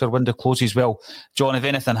transfer window closes. Well, John, if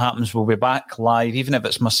anything happens, we'll be back live, even if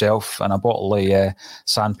it's myself and a bottle of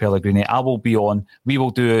San Pellegrino. I will be on. We will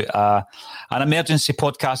do an emergency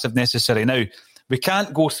podcast if necessary. Now, we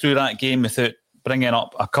can't go through that game without bringing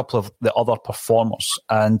up a couple of the other performers.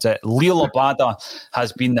 And Leo Labada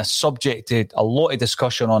has been the subject to a lot of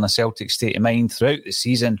discussion on a Celtic state of mind throughout the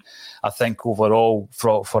season. I think overall,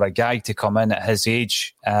 for a guy to come in at his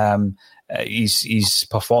age, his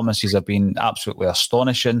performances have been absolutely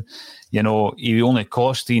astonishing. He only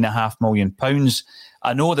cost £3.5 million.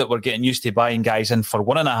 I know that we're getting used to buying guys in for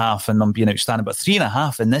 1.5 and them being outstanding, but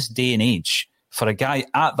 3.5 in this day and age, for a guy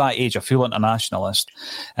at that age, a full internationalist,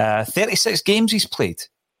 36 games he's played.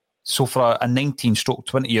 So for a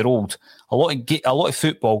 19-20-year-old, a lot of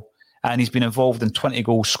football, and he's been involved in 20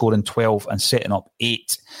 goals, scoring 12 and setting up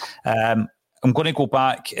 8. I'm going to go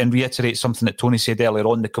back and reiterate something that Tony said earlier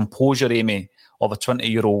on, the composure, Amy, of a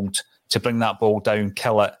 20-year-old to bring that ball down,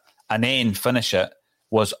 kill it, and then finish it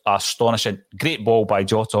was astonishing. Great ball by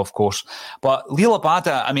Jota, of course. But Liel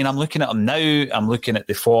Abada, I mean, I'm looking at him now. I'm looking at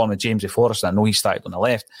the form of James Forrest. I know he started on the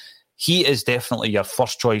left. He is definitely your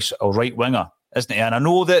first choice or right winger, isn't he? And I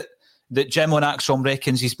know that Jim on Axon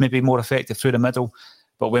reckons he's maybe more effective through the middle.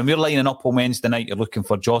 But when we're lining up on Wednesday night, you're looking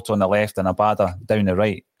for Jota on the left and Abada down the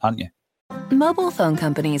right, aren't you? Mobile phone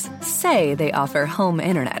companies say they offer home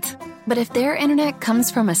internet. But if their internet comes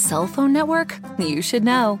from a cell phone network, you should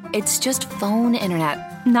know. It's just phone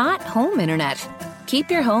internet, not home internet. Keep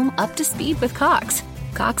your home up to speed with Cox.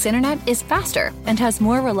 Cox internet is faster and has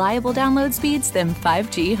more reliable download speeds than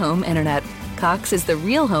 5G home internet. Cox is the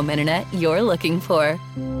real home internet you're looking for.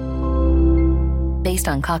 Based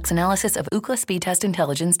on Cox analysis of Ookla speed test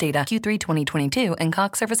intelligence data, Q3 2022, and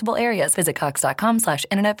Cox serviceable areas. Visit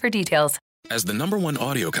cox.com/internet for details. As the #1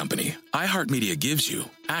 audio company, iHeartMedia gives you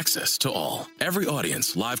access to all. Every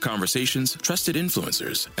audience, live conversations, trusted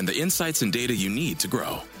influencers, and the insights and data you need to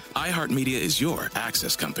grow. iHeartMedia is your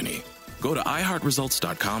access company. Go to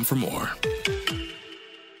iHeartResults.com for more.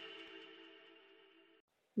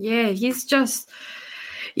 Yeah, he's just,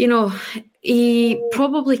 he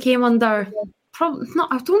probably came under... I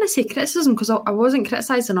don't want to say criticism because I wasn't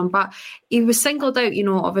criticising him, but he was singled out,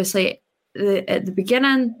 obviously, at the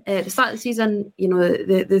beginning, at the start of the season,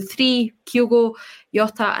 the three, Kyogo,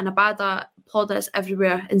 Jota and Abada, plaudits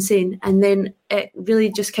everywhere, insane. And then it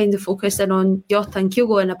really just kind of focused in on Jota and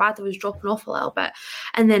Kyogo, and Abada was dropping off a little bit.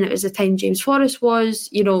 And then it was the time James Forrest was,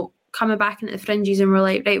 coming back into the fringes, and we're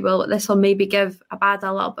like, right, well, this will maybe give Abada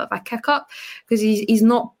a little bit of a kick up because he's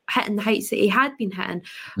not hitting the heights that he had been hitting.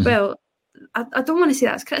 Mm-hmm. Well, I don't want to say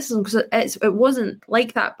that's criticism because it wasn't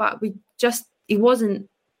like that, but he wasn't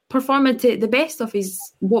performing to the best of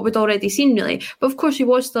what we'd already seen, really. But of course, he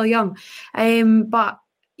was still young. But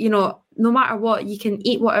no matter what, you can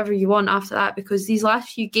eat whatever you want after that, because these last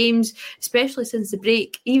few games, especially since the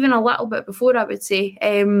break, even a little bit before, I would say,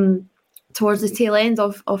 towards the tail end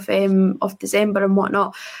of December and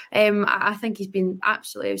whatnot, I think he's been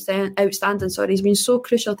absolutely outstanding. He's been so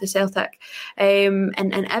crucial to Celtic, and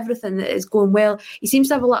everything that is going well. He seems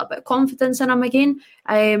to have a little bit of confidence in him again.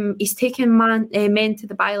 He's taking men to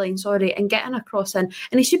the byline, and getting a cross in,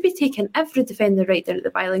 and he should be taking every defender right down at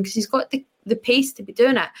the byline because he's got the pace to be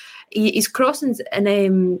doing it. His crossings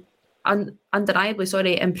and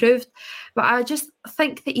undeniably, improved. But I just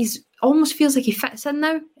think that he's almost feels like he fits in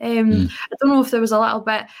now. I don't know if there was a little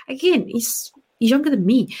bit. Again, he's younger than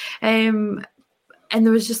me, and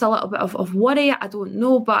there was just a little bit of worry. I don't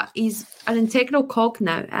know, but he's an integral cog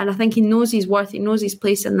now, and I think he knows his worth. He knows his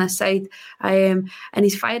place in this side, and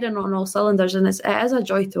he's firing on all cylinders, and it is a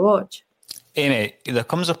joy to watch. Amy, there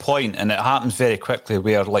comes a point, and it happens very quickly,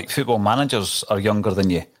 where football managers are younger than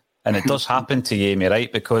you. And it does happen to you, Amy,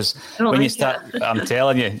 right? Because when you start, I'm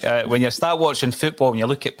telling you, when you start watching football and you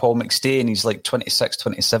look at Paul McStay and he's like 26,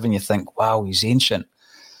 27, you think, wow, he's ancient.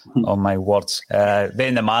 Oh, my words.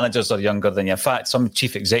 Then the managers are younger than you. In fact, some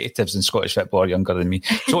chief executives in Scottish football are younger than me.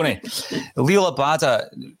 Tony, Liel Abada,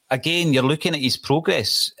 again, you're looking at his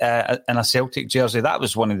progress in a Celtic jersey. That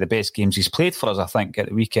was one of the best games he's played for us, I think, at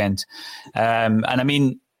the weekend. And I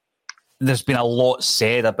mean, there's been a lot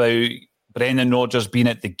said about Brendan Rodgers being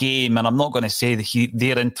at the game, and I'm not going to say that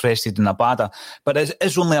they're interested in Abada, but it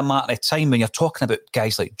is only a matter of time when you're talking about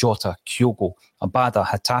guys like Jota, Kyogo, Abada,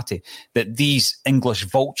 Hatate, that these English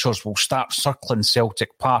vultures will start circling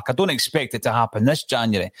Celtic Park. I don't expect it to happen this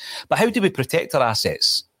January, but how do we protect our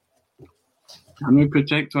assets? Can we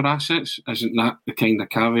protect our assets? Isn't that the kind of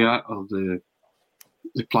caveat of the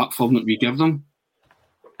platform that we give them?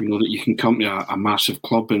 That you can come to a massive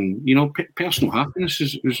club and, personal happiness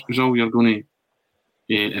is all you're going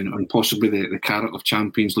to, and possibly the carrot of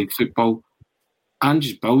Champions League football, and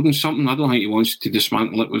just building something. I don't think he wants to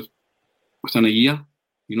dismantle it within a year,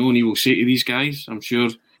 and he will say to these guys, I'm sure,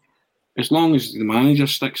 as long as the manager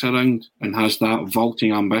sticks around and has that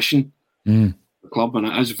vaulting ambition, the club, and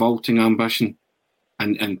it is vaulting ambition,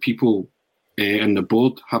 and people in the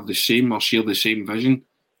board have the same or share the same vision,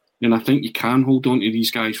 then I think you can hold on to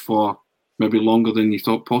these guys for maybe longer than you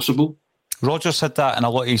thought possible. Rodgers had that in a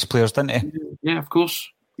lot of his players, didn't he? Yeah, of course.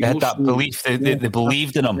 He had that belief. They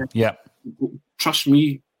believed in him. Yeah. Trust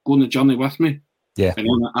me, go on the journey with me. Yeah. And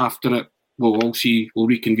then after it, we'll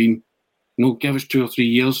reconvene. Give us 2 or 3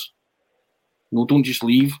 years. Don't just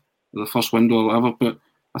leave the first window or whatever. But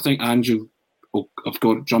I think Andrew have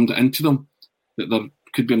got drummed it into them that there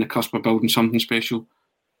could be on the cusp of building something special.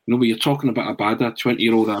 But you're talking about Abada,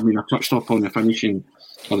 20-year-old. I mean, I touched up on the finishing,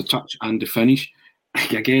 or the touch and the finish.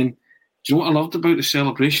 Again, do you know what I loved about the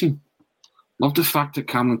celebration? Love the fact that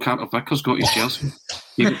Cameron Carter-Vickers got his jersey.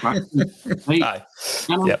 Gave it back to him. Right?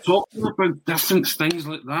 And I'm talking about different things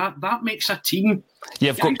like that. That makes a team.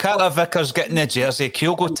 You've got Carter-Vickers getting the jersey,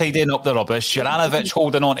 Kyogo tidying up the rubbish, Juranovic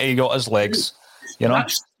holding on to his legs. You know,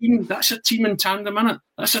 that's a team in tandem, innit?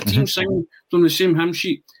 That's a team singing from the same hymn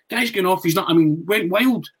sheet. Guy's going off. He's not. I mean, went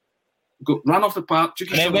wild. Ran off the park. And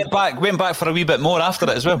then went back for a wee bit more after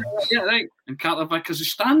it as well. Yeah, right. And Carter-Vickers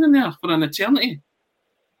is standing there for an eternity.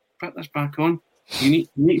 Put this back on. You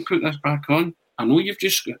need to put this back on. I know you've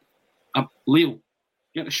just got Leo.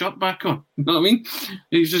 Get the shirt back on. You know what I mean?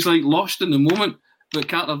 He's just like lost in the moment. But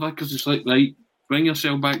Carter-Vickers is like, right, bring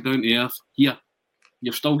yourself back down to earth. Here,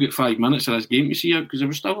 you've still got 5 minutes of this game to see out because there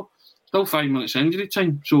was still 5 minutes injury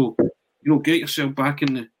time. So, get yourself back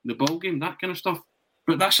in the ball game, that kind of stuff.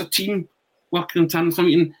 But that's a team working in tandem.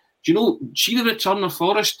 And see the return of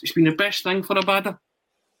Forrest? It's been the best thing for Abada.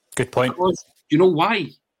 Good point. Because, do you know why?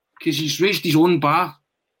 Because he's raised his own bar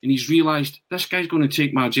and he's realised this guy's going to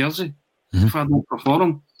take my jersey if I don't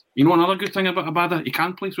perform. You know another good thing about Abada? He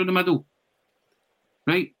can play through the middle.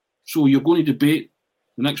 Right? So you're going to debate.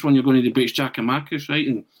 The next one you're going to debate is Giakoumakis, right?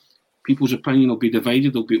 And people's opinion will be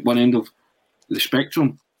divided. They'll be at one end of the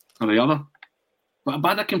spectrum or the other. But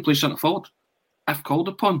Abada can play centre forward if called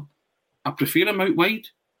upon. I prefer him out wide,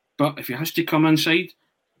 but if he has to come inside,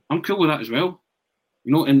 I'm cool with that as well.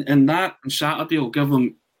 And that on Saturday will give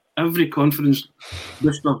him every confidence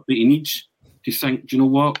booster that he needs to think, do you know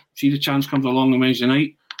what? See the chance comes along on Wednesday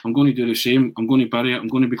night, I'm going to do the same. I'm going to bury it. I'm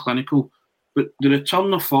going to be clinical. But the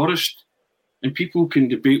return of Forrest, and people can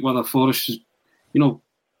debate whether Forrest is,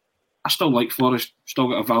 I still like Forrest, still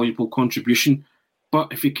got a valuable contribution.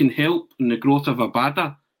 But if he can help in the growth of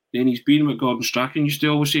Abada, then he's been what Gordon Strachan used to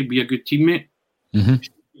always say, be a good teammate. You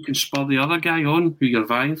can spur the other guy on who you're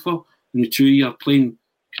vying for, and the two of you are playing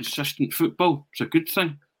consistent football. It's a good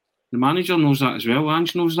thing. The manager knows that as well.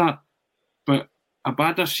 Ange knows that. But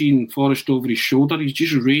Abada seeing Forrest over his shoulder, he's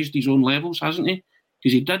just raised his own levels, hasn't he?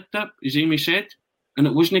 Because he did dip, as Amy said, and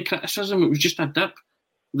it wasn't a criticism, it was just a dip.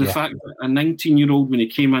 The fact that a 19-year-old, when he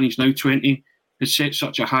came in, he's now 20, has set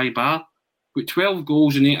such a high bar. With 12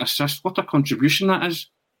 goals and 8 assists, what a contribution that is.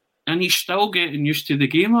 And he's still getting used to the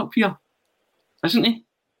game up here, isn't he?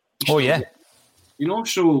 So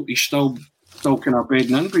he's still kind of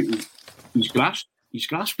bedding in, but he's grasped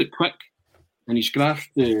it quick, and he's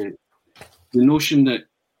grasped the notion that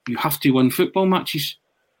you have to win football matches.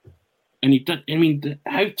 And he did. I mean,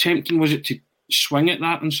 how tempting was it to swing at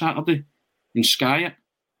that on Saturday and sky it,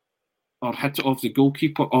 or hit it off the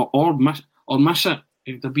goalkeeper, or miss it?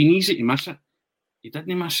 It would have been easy to miss it. He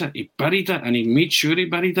didn't miss it. He buried it, and he made sure he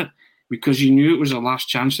buried it because he knew it was the last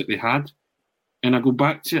chance that they had. And I go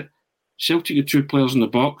back to it. Celtic had 2 players in the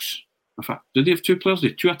box. In fact, did they have 2 players? They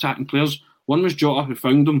had 2 attacking players. One was Jota, who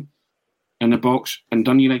found them in the box, and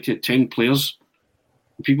Dundee United had 10 players.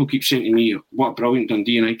 And people keep saying to me, what a brilliant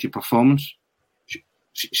Dundee United performance.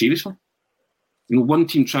 Seriously? One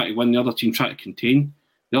team tried to win, the other team tried to contain.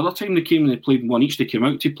 The other time they came and they played one each, they came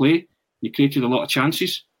out to play. They created a lot of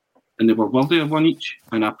chances, and they were worthy of one each.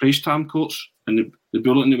 And I praised Tam Courts and the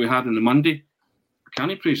bulletin that we had on the Monday. I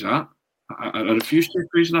can't praise that. I refuse to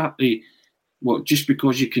praise that. Just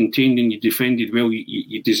because you contained and you defended well,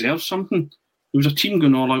 you deserve something. There was a team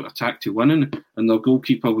going all out attack to win, and their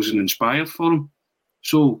goalkeeper was inspired for them.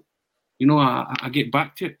 So, I get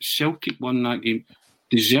back to it. Celtic won that game.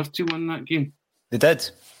 Deserved to win that game. They did.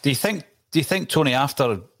 Do you think, Tony,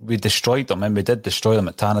 after we destroyed them, and we did destroy them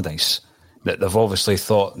at Tannadice, that they've obviously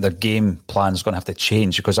thought their game plan's going to have to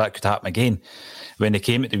change, because that could happen again when they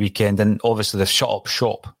came at the weekend, and obviously they've shut up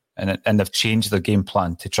shop and they've changed their game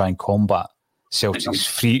plan to try and combat Celtic's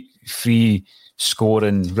free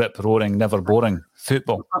scoring, rip roaring, never boring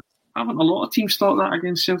football. Haven't a lot of teams thought that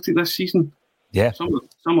against Celtic this season? Yeah,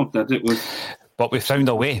 some have did it with, but we found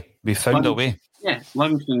a way. Yeah,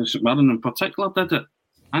 Livingston and St Mirren in particular did it,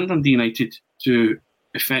 and Dundee United to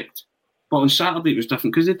effect. But on Saturday it was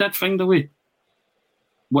different because they did find a way.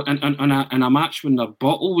 In a match when their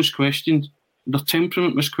bottle was questioned, their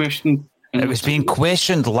temperament was questioned. It was being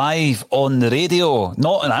questioned live on the radio,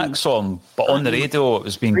 not in Axon, but on the radio it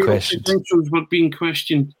was being questioned. Credentials were being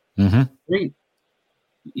questioned. Right?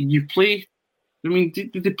 You play. I mean,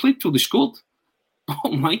 they played till they scored.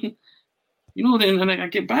 Oh mine. Then I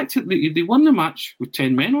get back to it. They won the match with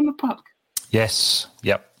 10 men on the park. Yes.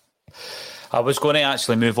 Yep. I was going to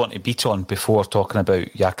actually move on to Beaton before talking about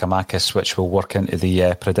Giakoumakis, which will work into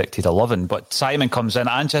the predicted 11. But Simon comes in.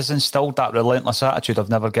 Ange has instilled that relentless attitude of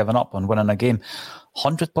never giving up on winning a game.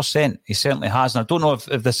 100%. He certainly has. And I don't know if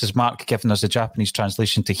this is Mark giving us a Japanese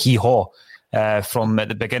translation to hee-haw from at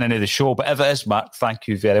the beginning of the show. But if it is, Mark, thank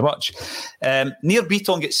you very much. Nir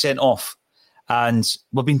Bitton gets sent off, and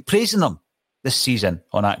we've been praising him this season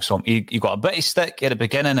on Axom. He got a bit of stick at the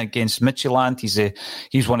beginning against Midtjylland.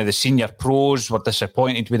 He's one of the senior pros. We're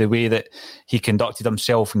disappointed with the way that he conducted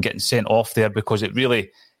himself and getting sent off there, because it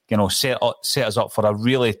really, set us up for a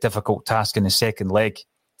really difficult task in the second leg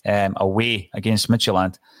away against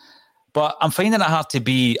Midtjylland. But I'm finding it hard to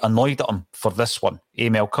be annoyed at him for this one.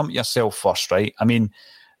 Amy, I'll come to yourself first, right? I mean,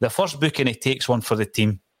 the first booking, he takes one for the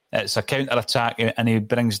team. It's a counter-attack, and he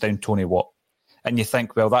brings down Tony Watt. And you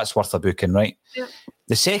think, well, that's worth a booking, right? Yeah.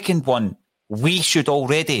 The second one, we should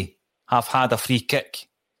already have had a free kick,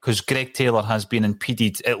 because Greg Taylor has been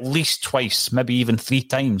impeded at least twice, maybe even 3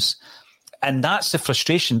 times. And that's the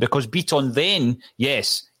frustration, because Bitton then,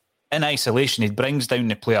 yes, in isolation, he brings down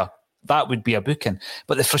the player. That would be a booking.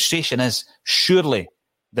 But the frustration is, surely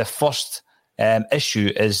the first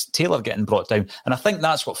issue is Taylor getting brought down. And I think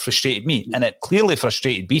that's what frustrated me. And it clearly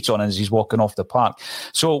frustrated Bitton as he's walking off the park.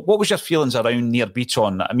 So what was your feelings around Nir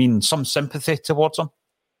Bitton? I mean, some sympathy towards him?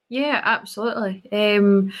 Yeah, absolutely.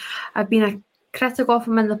 I've been a critic of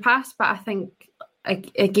him in the past, but I think,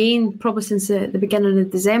 again, probably since the beginning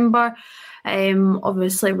of December,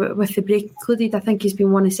 obviously with the break included, I think he's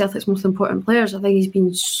been one of Celtic's most important players. I think he's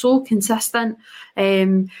been so consistent,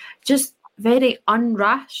 just very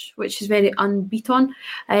unrash, which is very unbeaten.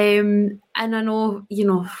 And I know,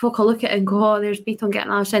 folk will look at it and go, oh, there's Bitton getting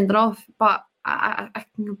another sender off, but I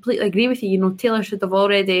can completely agree with you. Taylor should have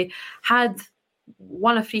already had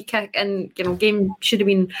won a free kick, and game should have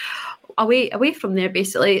been away from there,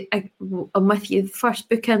 basically. I'm with you. First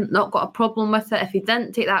booking, not got a problem with it. If he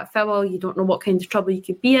didn't take that foul, you don't know what kind of trouble you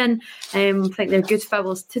could be in. I think they're good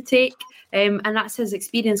fouls to take. And that's his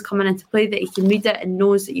experience coming into play, that he can read it and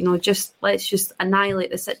knows that, let's just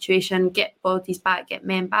annihilate the situation, get bodies back, get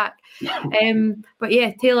men back. But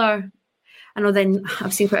yeah, Taylor, I know then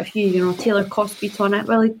I've seen quite a few, Taylor cost Bitton it.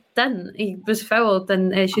 Well, he didn't. He was fouled,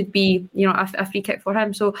 and it should be, a free kick for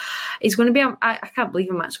him. So it's going to be, I can't believe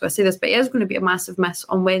I'm actually going to say this, but it is going to be a massive miss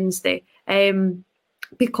on Wednesday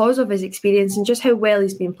because of his experience and just how well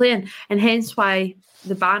he's been playing, and hence why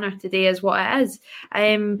the banner today is what it is.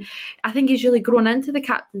 I think he's really grown into the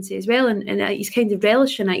captaincy as well, and he's kind of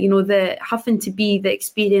relishing it, the having to be the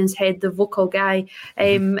experienced head, the vocal guy,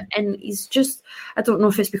 and he's just, I don't know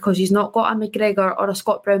if it's because he's not got a McGregor or a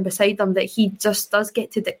Scott Brown beside him, that he just does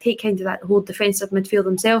get to dictate kind of that whole defensive midfield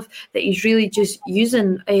himself, that he's really just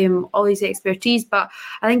using all his expertise. But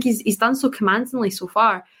I think he's done so commandingly so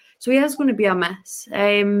far. So he is going to be a miss.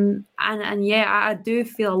 And yeah, I do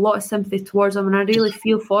feel a lot of sympathy towards him, and I really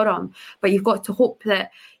feel for him. But you've got to hope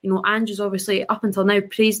that, Andrew's obviously up until now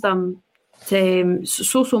praised him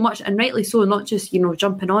so much, and rightly so, not just,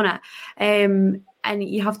 jumping on it. And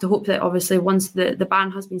you have to hope that obviously once the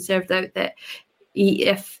ban has been served out, that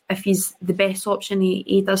if he's the best option,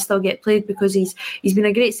 he does still get played, because he's been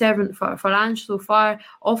a great servant for Ange so far,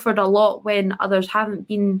 offered a lot when others haven't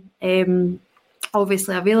been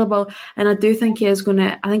obviously available, and I do think his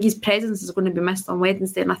presence is going to be missed on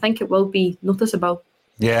Wednesday, and I think it will be noticeable.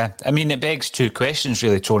 Yeah, I mean, it begs 2 questions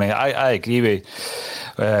really, Tony. I agree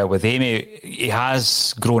with Amy. He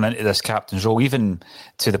has grown into this captain's role, even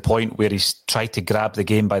to the point where he's tried to grab the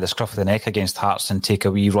game by the scruff of the neck against Hearts and take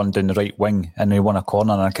a wee run down the right wing, and he won a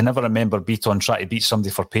corner. And I can never remember Bitton trying to beat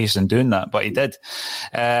somebody for pace and doing that, but he did.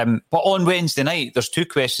 But on Wednesday night, there's 2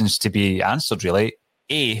 questions to be answered really.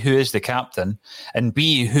 A, who is the captain? And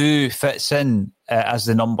B, who fits in as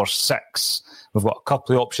the number 6? We've got a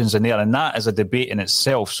couple of options in there, and that is a debate in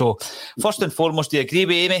itself. So, first and foremost, do you agree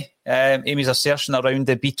with Amy? Amy's assertion around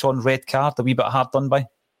the Bitton red card, a wee bit hard done by?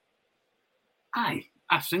 Aye,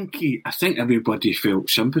 I think everybody felt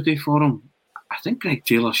sympathy for him. I think Greg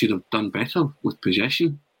Taylor should have done better with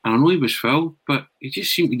possession. And I know he was fouled, but he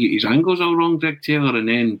just seemed to get his angles all wrong, Greg Taylor, and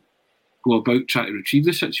then go about trying to retrieve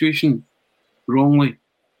the situation wrongly.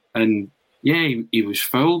 And yeah, he was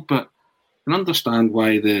fouled, but I can understand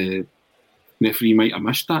why the referee might have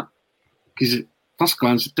missed that, because at first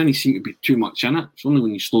glance it didn't seem to be too much in it. It's only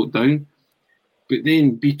when you slow it down. But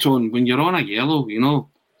then Bitton, when you're on a yellow,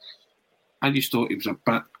 I just thought he was a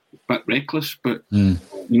bit reckless, but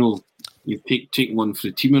you take one for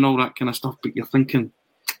the team and all that kind of stuff, but you're thinking,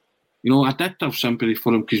 I did have sympathy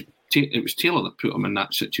for him, because it was Taylor that put him in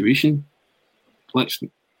that situation. Let's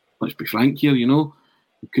be frank here,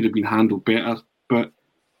 it could have been handled better,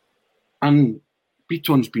 and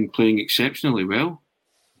Bitton's been playing exceptionally well.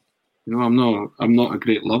 I'm not a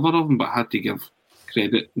great lover of him, but I had to give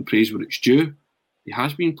credit and praise where it's due. He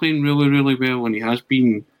has been playing really, really well, and he has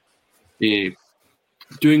been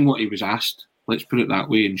doing what he was asked. let's put it that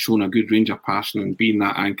way, and showing a good range of passing and being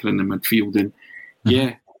that anchor in the midfield. And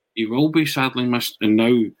yeah, he will be sadly missed. And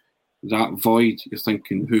now that void, you're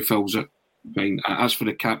thinking, who fills it? Fine. As for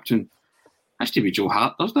the captain, has to be Joe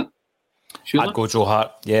Hart, doesn't it? Surely? I'd go Joe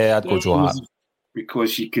Hart. Yeah, I'd go Joe Hart.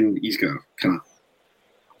 Because he's got a kind of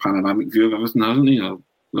panoramic view of everything, hasn't he? Or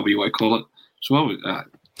whatever you want to call it. So it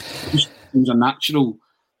was a natural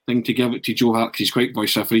thing to give it to Joe Hart because he's quite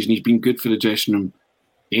vociferous and he's been good for the dressing room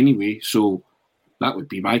anyway. So that would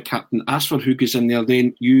be my captain. As for who goes in there,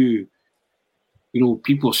 then you know,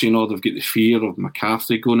 people are saying, oh, they've got the fear of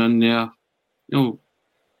McCarthy going in there. You know,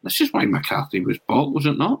 this is why McCarthy was bought, was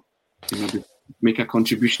it not? To maybe make a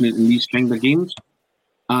contribution in these kind of games.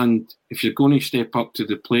 And if you're going to step up to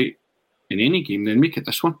the plate in any game, then make it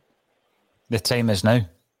this one. The time is now.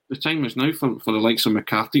 The time is now for the likes of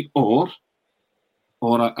McCarthy. Or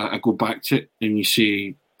I go back to it and you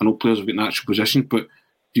say, I know players have got natural position, but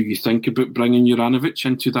do you think about bringing Juranovic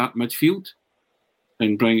into that midfield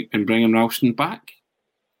and bringing Ralston back?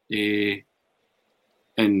 And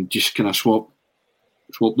just kind of swap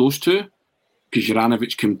those two? Because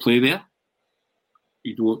Juranovic can play there.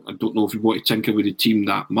 I don't know if you want to tinker with the team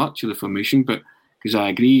that much, or the formation, but because I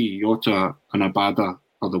agree, Jota and Abada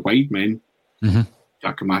are the wide men.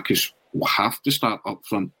 Giakoumakis will have to start up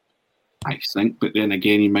front, I think, but then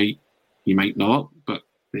again he might not. But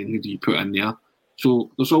then who do you put in there? So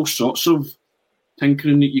there's all sorts of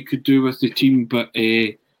tinkering that you could do with the team, but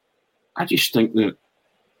I just think that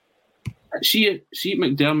see at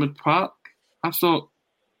McDermott Park, I thought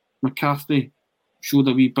McCarthy showed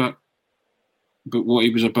a wee bit about what he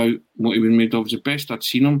was about, what he was made of. It was the best I'd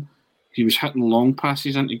seen him. He was hitting long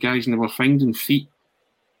passes into guys and they were finding feet,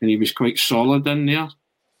 and he was quite solid in there.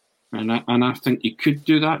 And I think he could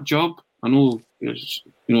do that job. I know,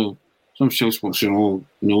 some salespeople saying, oh,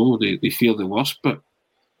 no, they fear the worst, but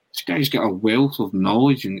this guy's got a wealth of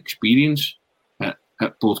knowledge and experience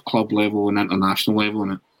at both club level and international level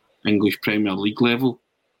and at English Premier League level.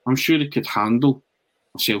 I'm sure he could handle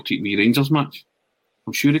a Celtic v Rangers match.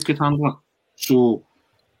 I'm sure he could handle it. So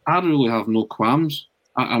I really have no qualms.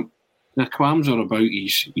 The qualms are about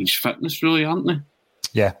his fitness, really, aren't they?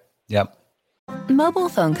 Yeah. Mobile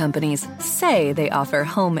phone companies say they offer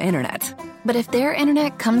home internet. But if their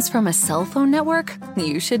internet comes from a cell phone network,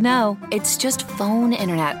 you should know. It's just phone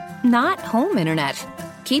internet, not home internet.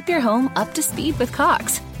 Keep your home up to speed with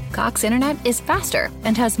Cox. Cox internet is faster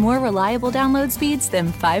and has more reliable download speeds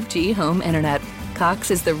than 5G home internet.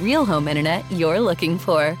 Cox is the real home internet you're looking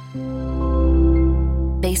for.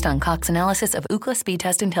 Based on Cox analysis of Ookla speed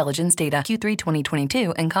test intelligence data Q3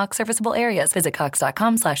 2022 and Cox serviceable areas, visit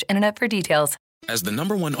cox.com/internet for details. As the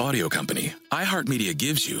 #1 audio company, iHeartMedia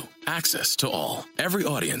gives you access to all. Every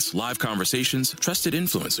audience, live conversations, trusted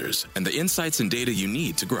influencers, and the insights and data you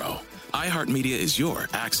need to grow. iHeartMedia is your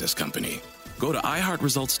access company. Go to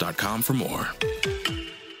iHeartResults.com for more.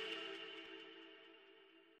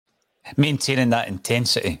 Maintaining that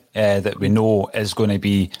intensity that we know is going to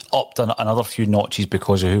be upped another few notches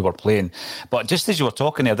because of who we're playing. But just as you were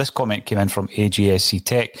talking there, this comment came in from AGSC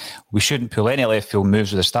Tech. We shouldn't pull any left field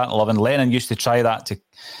moves with the starting 11. Lennon used to try that to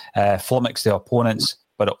flummox the opponents,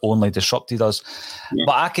 but it only disrupted us. Yeah.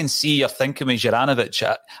 But I can see you're thinking with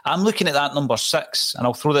Juranovic. I'm looking at that number 6, and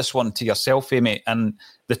I'll throw this one to yourself, Amy. And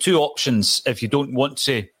the two options, if you don't want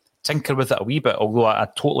to tinker with it a wee bit, although I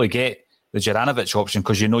totally get the Juranovic option,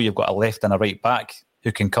 because you know you've got a left and a right back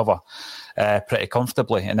who can cover pretty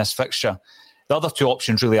comfortably in this fixture. The other two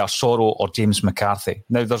options really are Soro or James McCarthy.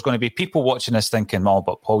 Now, there's going to be people watching this thinking, well,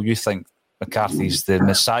 but Paul, you think McCarthy's the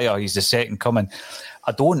Messiah, he's the second coming.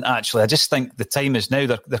 I don't actually. I just think the time is now.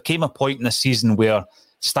 There came a point in the season where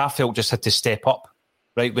Starfelt just had to step up,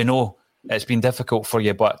 right? We know it's been difficult for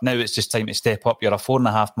you, but now it's just time to step up. You're a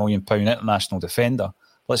 £4.5 million international defender.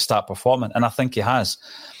 Let's start performing. And I think he has.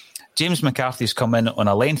 James McCarthy's come in on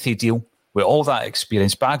a lengthy deal with all that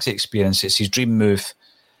experience, bags of experience. It's his dream move.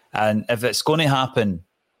 And if it's going to happen,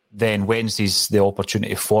 then Wednesday's the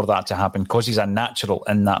opportunity for that to happen because he's a natural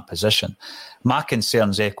in that position. My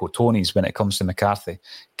concerns echo Tony's when it comes to McCarthy.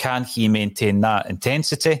 Can he maintain that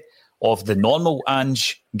intensity of the normal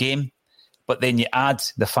Ange game? But then you add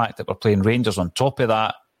the fact that we're playing Rangers on top of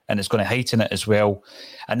that, and it's going to heighten it as well.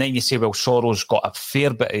 And then you say, well, Soro's got a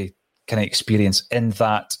fair bit of kind of experience in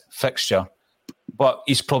that fixture, but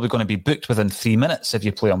he's probably going to be booked within 3 minutes if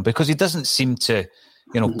you play him, because he doesn't seem to,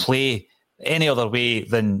 play any other way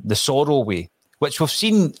than the Soro way, which we've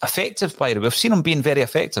seen effective, by the way. We've seen him being very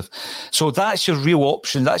effective. So that's your real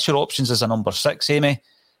option. That's your options as a number 6, Amy.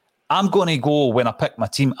 I'm going to go, when I pick my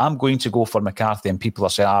team, I'm going to go for McCarthy, and people are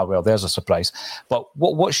saying, well, there's a surprise. But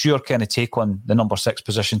what's your kind of take on the number 6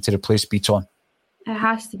 position to replace Beaton? It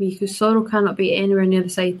has to be, because Sorrow cannot be anywhere near the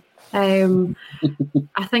side.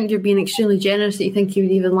 I think you're being extremely generous that you think he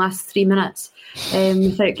would even last 3 minutes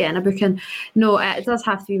without getting a booking. No, it does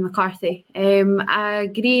have to be McCarthy. I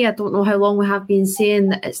agree. I don't know how long we have been saying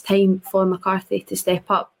that it's time for McCarthy to step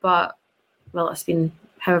up, but, well, it's been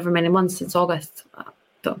however many months since August.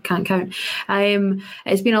 Can't count.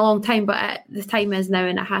 It's been a long time, but the time is now,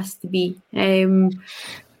 and it has to be.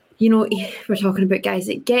 We're talking about guys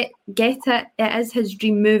that get it. It is his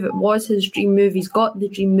dream move. It was his dream move. He's got the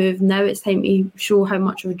dream move. Now it's time to show how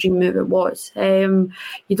much of a dream move it was. You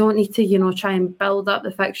don't need to, try and build up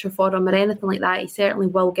the fixture for him or anything like that. He certainly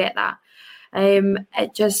will get that.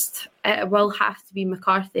 It will have to be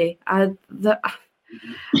McCarthy. I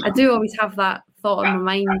do always have that thought in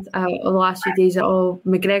my mind over the last few days that,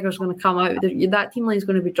 McGregor's going to come out. That team line's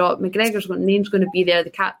going to be dropped. McGregor's name's going to be there. The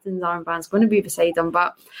captain's armband's going to be beside him.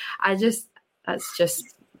 But I think that's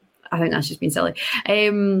just being silly.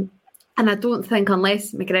 And I don't think,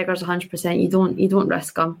 unless McGregor's 100%, you don't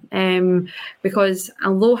risk him. Because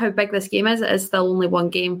although how big this game is, it is still only one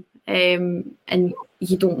game. And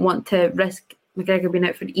you don't want to risk McGregor being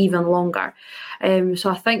out for even longer. So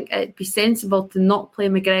I think it'd be sensible to not play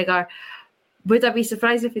McGregor. Would I be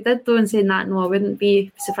surprised if he did, though, and saying that? No, I wouldn't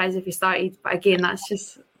be surprised if he started. But again,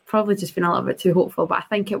 that's probably been a little bit too hopeful. But I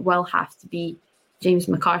think it will have to be James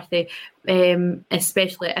McCarthy,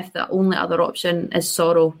 especially if the only other option is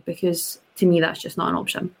Sorrow, because to me that's just not an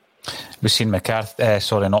option. We've seen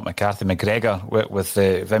McGregor with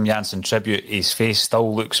the Wim Jansen tribute. His face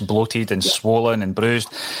still looks bloated and swollen and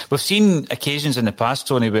bruised. We've seen occasions in the past,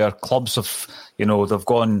 Tony, where clubs have, they've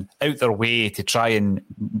gone out their way to try and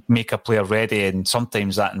make a player ready, and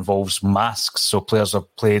sometimes that involves masks, so players are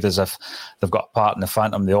played as if they've got a part in the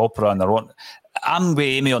Phantom of the Opera and they're on. I'm with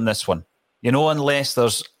Amy on this one. Unless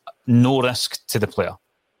there's no risk to the player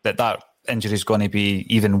that injury is going to be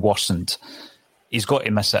even worsened, he's got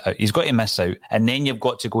to miss it out. He's got to miss out. And then you've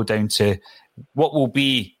got to go down to what will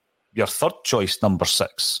be your third choice, number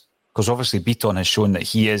 6. Because obviously Beaton has shown that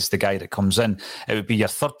he is the guy that comes in. It would be your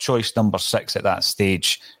third choice, number 6 at that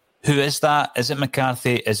stage. Who is that? Is it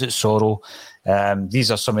McCarthy? Is it Sorrow? These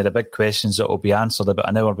are some of the big questions that will be answered about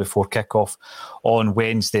an hour before kick-off on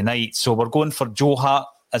Wednesday night. So we're going for Joe Hart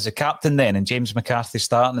as a captain then, and James McCarthy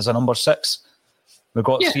starting as a number 6. We've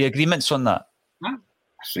got 3 agreements on that. I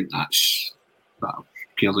think that's...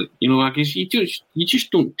 I guess you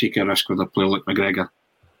just don't take a risk with a player like McGregor.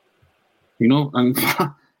 And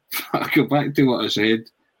I go back to what I said.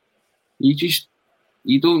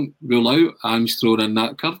 You don't rule out Ange throwing in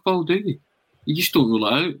that curveball, do you? You just don't rule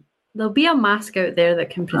it out. There'll be a mask out there that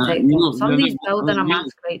can protect him. Somebody's building a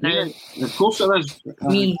mask right now. Yeah, of course there is.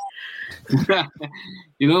 Me. But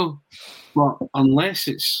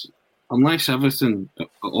unless everything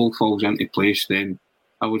all falls into place, then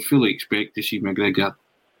I would fully expect to see McGregor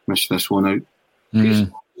miss this one out. Because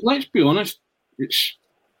let's be honest, it's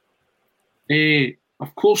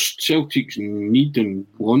of course Celtic's need and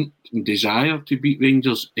want and desire to beat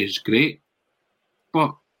Rangers is great,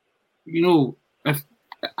 but if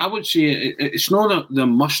I would say it's not the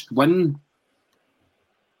must win.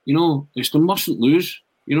 It's the mustn't lose.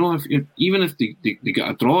 Even if they get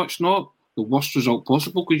a draw, it's not the worst result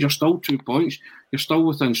possible, because you're still 2 points. You're still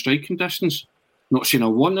within striking distance. Not saying I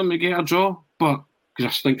want them to get a draw, but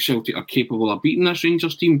because I think Celtic are capable of beating this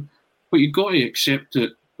Rangers team. But you've got to accept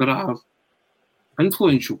that there are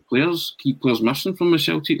influential players, key players missing from the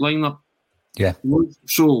Celtic lineup. Yeah.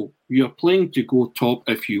 So you're playing to go top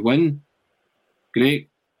if you win. Great.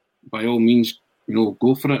 By all means,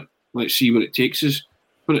 go for it. Let's see where it takes us.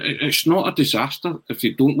 But it's not a disaster if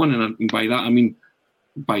they don't win, and by that I mean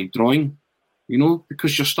by drawing.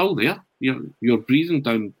 Because you're still there. You're breathing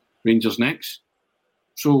down Rangers' necks.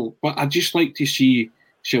 So, but I'd just like to see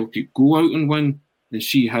Celtic go out and win and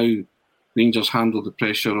see how Rangers handle the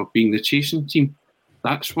pressure of being the chasing team.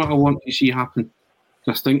 That's what I want to see happen.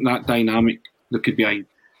 I think that dynamic, there could be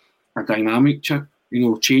a dynamic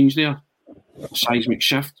change there, a seismic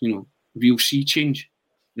shift, real sea change.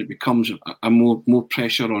 It becomes a more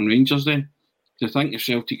pressure on Rangers then. I think if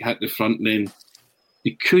Celtic hit the front, then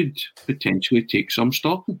they could potentially take some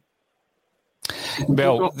stopping.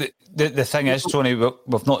 Well, the thing is, Tony,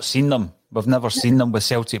 we've not seen them. We've never seen them with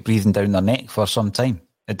Celtic breathing down their neck for some time.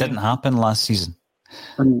 It didn't happen last season.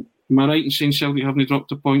 And am I right in saying Celtic haven't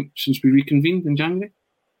dropped a point since we reconvened in January?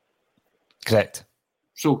 Correct.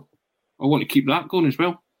 So I want to keep that going as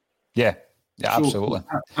well. Yeah, absolutely.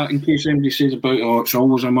 In case anybody says about, it's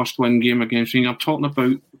always a must-win game against Rangers, I'm talking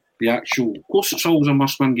about the actual... Of course it's always a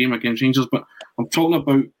must-win game against Rangers, but I'm talking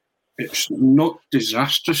about it's not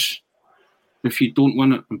disastrous. if you don't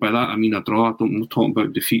win it, and by that I mean a draw, I'm not talking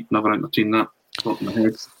about defeat, never entertain that thought in my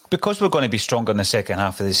head. Because we're going to be stronger in the second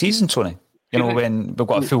half of the season, Tony. You know, when we've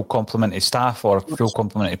got a full complement of staff or full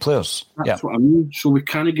complement of players. That's what I mean. So we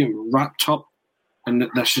can't get wrapped up in that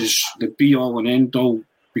this is the be-all and end-all,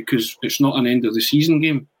 because it's not an end-of-the-season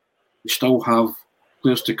game. We still have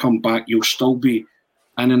players to come back. You'll still be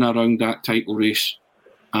in and around that title race.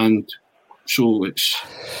 And so it's,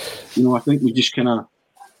 I think we just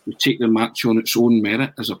we take the match on its own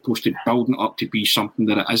merit as opposed to building it up to be something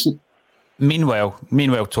that it isn't. Meanwhile,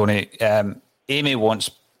 Tony, Amy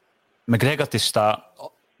wants McGregor to start.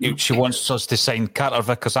 She wants us to sign Carter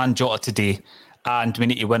Vickers and Jota today, and we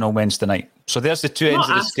need to win on Wednesday night. So there's the two ends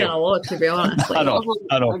of the scale. Not asking a lot, to be honest.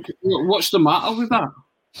 I know. What's the matter with that?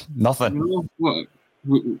 Nothing. Girl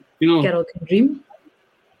can dream.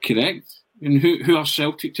 Correct. And who are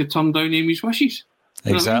Celtic to turn down Amy's wishes?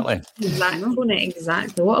 Exactly.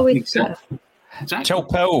 Exactly. What a way to put it. Exactly.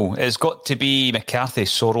 Chilpil, it's got to be McCarthy.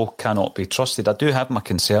 Sorrow cannot be trusted. I do have my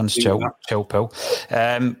concerns, Chilpil.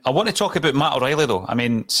 I want to talk about Matt O'Reilly, though. I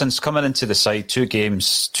mean, since coming into the side, 2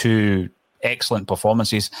 games, 2 excellent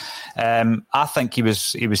performances. I think he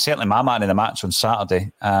was certainly my man in the match on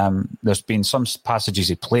Saturday. There's been some passages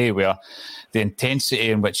of play where the intensity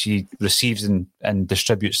in which he receives and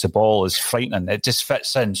distributes the ball is frightening. It just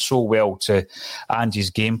fits in so well to Angie's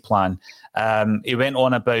game plan. He went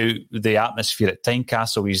on about the atmosphere at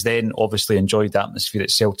Tynecastle. He's then obviously enjoyed the atmosphere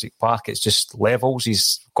at Celtic Park. It's just levels.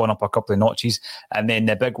 He's gone up a couple of notches. And then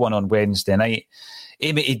the big one on Wednesday night.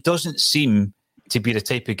 Amy, he doesn't seem to be the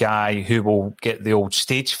type of guy who will get the old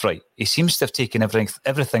stage fright. He seems to have taken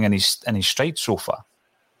everything in his stride so far.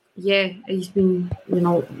 Yeah, he's been,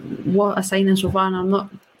 what a signing so far. And I'm not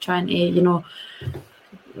trying to,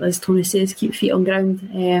 as Tony says, keep feet on ground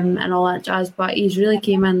and all that jazz. But he's really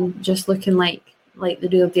came in just looking like the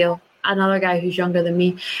real deal. Another guy who's younger than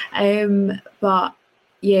me. But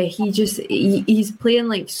yeah, he's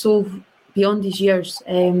playing so beyond his years.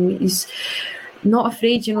 He's not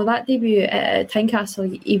afraid. That debut at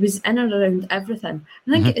Tynecastle, he was in and around everything.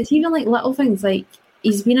 I think it's even little things like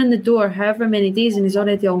he's been in the door however many days and he's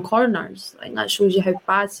already on corners. That shows you how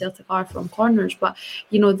bad Celtic are from corners. But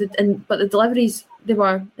but the deliveries, they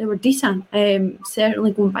were decent.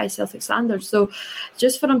 Certainly going by Celtic standards. So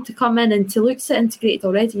just for him to come in and to look so integrated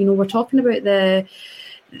already. We're talking about the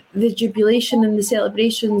jubilation and the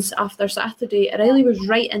celebrations after Saturday. O'Reilly was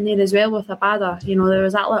right in there as well with Abada. There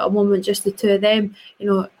was that little moment, just the two of them.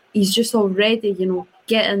 He's just already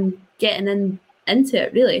getting into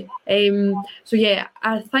it really. So yeah,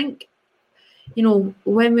 I think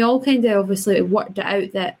when we all kind of obviously worked it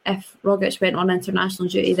out that if Rogic went on international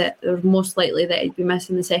duty, that it was most likely that he'd be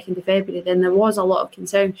missing the 2nd of February, then there was a lot of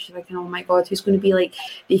concern. She's thinking, oh my God, who's going to be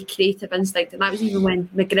the creative instinct? And that was even when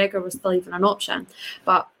McGregor was still even an option.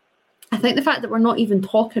 But I think the fact that we're not even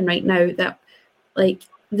talking right now, that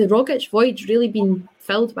the Rogic void's really been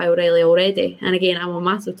filled by O'Reilly already. And again, I'm a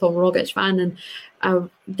massive Tom Rogic fan, and I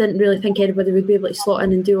didn't really think anybody would be able to slot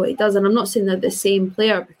in and do what he does. And I'm not saying they're the same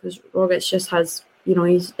player, because Rogic just has, he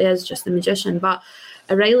is just a magician. But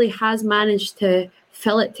O'Reilly has managed to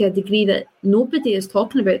fill it to a degree that nobody is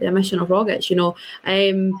talking about the omission of Rogic.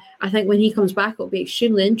 I think when he comes back, it'll be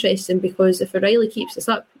extremely interesting, because if O'Reilly keeps this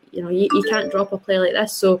up, you can't drop a player like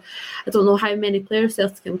this. So I don't know how many players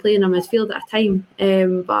Celtic can play in a midfield at a time.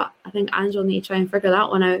 But I think Ange will need to try and figure that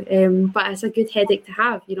one out. But it's a good headache to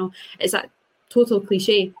have. It's that total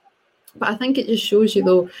cliche. But I think it just shows you,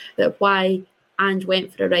 though, that why Ange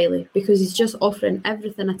went for O'Reilly, because he's just offering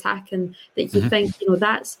everything attacking that you think,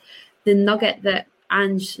 that's the nugget that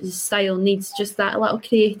Ange's style needs, just that little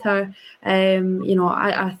creator.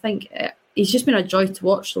 I think he's just been a joy to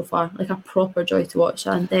watch so far, a proper joy to watch.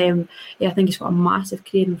 And I think he's got a massive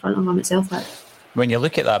career in front of him itself. When you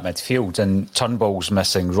look at that midfield, and Turnbull's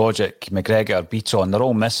missing, Rogic, McGregor, Beaton, they're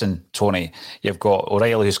all missing, Tony. You've got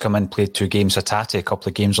O'Reilly, who's come in, played 2 games, Hatate, a couple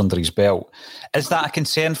of games under his belt. Is that a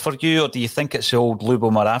concern for you, or do you think it's the old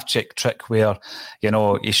Lubo Moravcik trick where,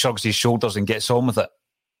 he shrugs his shoulders and gets on with it?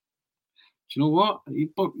 Do you know what?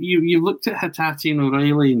 You looked at Hatate and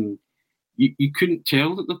O'Reilly, and you couldn't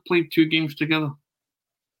tell that they've played 2 games together.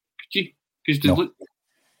 Could you? Because they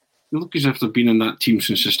look as if they've been in that team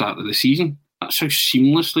since the start of the season. That's how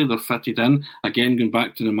seamlessly they're fitted in. Again, going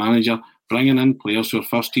back to the manager, bringing in players who are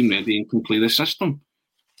first team ready and can play the system.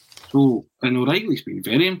 So, and O'Reilly's been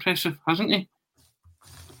very impressive, hasn't he?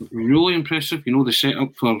 Really impressive. The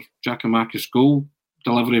setup for Giacomakis' goal,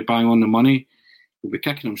 delivery bang on the money. He'll be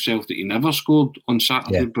kicking himself that he never scored on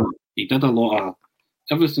Saturday, but he did a lot of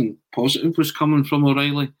everything positive was coming from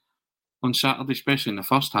O'Reilly on Saturday, especially in the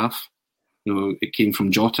first half. It came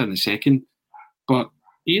from Jota in the second. But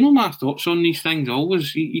you know my thoughts on these things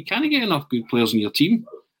always. You can't get enough good players in your team.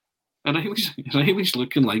 And Riley's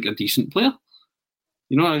looking like a decent player.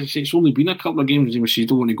 You know, it's only been a couple of games in which you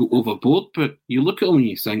don't want to go overboard, but you look at him and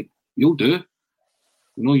you think, you'll do.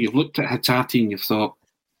 You know, you've looked at Hatate and you've thought,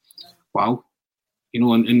 wow. You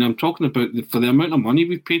know, and I'm talking about for the amount of money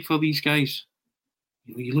we've paid for these guys.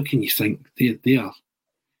 You know, you look and you think they're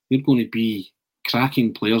going to be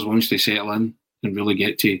cracking players once they settle in and really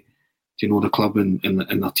get to know the club and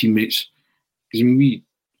their teammates. Because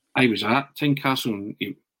I was at Tynecastle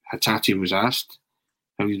and Hatate was asked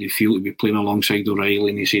how did he feel to be playing alongside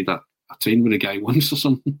O'Reilly, and he said that I trained with a guy once or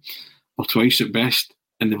something, or twice at best,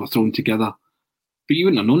 and they were thrown together. But you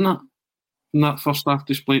wouldn't have known that in that first half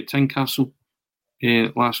display at Tynecastle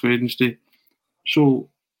last Wednesday. So,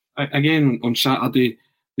 again, on Saturday,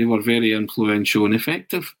 they were very influential and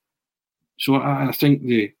effective. So I think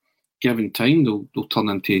given time, they'll turn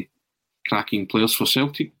into cracking players for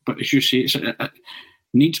Celtic. But as you say, it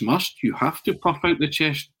needs must. You have to puff out the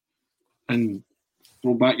chest and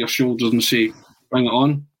throw back your shoulders and say, bring it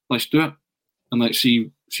on, let's do it, and let's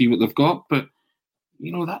see what they've got. But,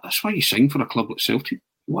 you know, that's why you sign for a club like Celtic.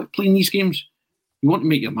 You want to play in these games. You want to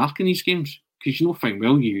make your mark in these games. Because you know fine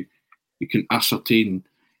well you can ascertain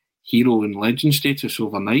hero and legend status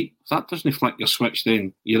overnight. If that doesn't flick your switch,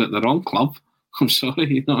 then you're at the wrong club. I'm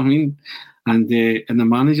sorry, you know what I mean? And the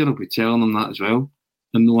manager will be telling them that as well,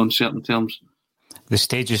 in no uncertain terms. The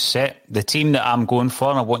stage is set. The team that I'm going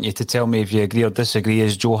for, and I want you to tell me if you agree or disagree,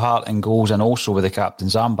 is Joe Hart in goals and also with the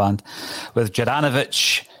captain's armband. With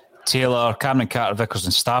Juranovic, Taylor, Cameron Carter-Vickers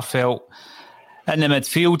and Starfelt. In the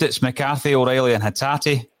midfield, it's McCarthy, O'Reilly and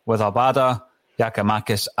Hatate, with Abada,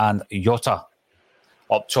 Giakoumakis and Jota.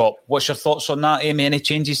 Up top, what's your thoughts on that, Amy? Any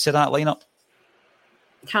changes to that lineup?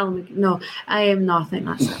 No, I am not. I think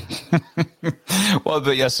that's it. What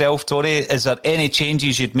about yourself, Tony? Is there any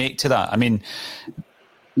changes you'd make to that? I mean,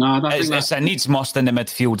 no, it's a needs must in the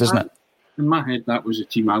midfield, isn't it? In my head, that was the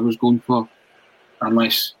team I was going for,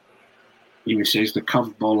 unless he says the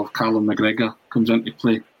curveball of Callum McGregor comes into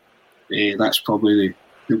play. That's probably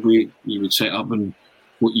the way you would set up and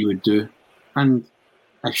what you would do. And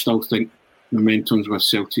I still think momentum's with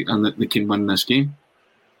Celtic and that they can win this game.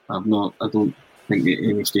 I don't think at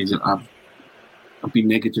any stage that I've been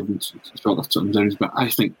negative in sort of certain downs, but I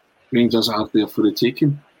think Rangers are there for the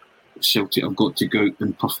taking. Celtic have got to go out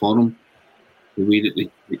and perform the way that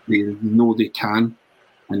they know they can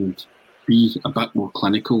and be a bit more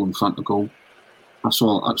clinical in front of goal. That's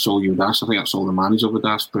all you would ask. I think that's all the manager would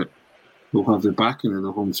ask, but they'll have the backing of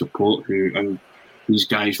the home support and these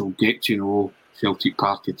guys will get to know Celtic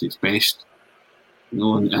Park at its best. You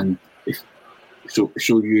know, and if so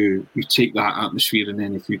you take that atmosphere, and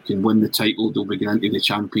then if you can win the title, they'll be getting into the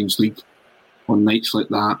Champions League on nights like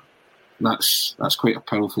that. That's quite a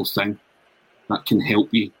powerful thing. That can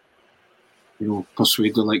help you, you know,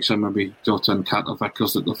 persuade the likes of maybe Jota and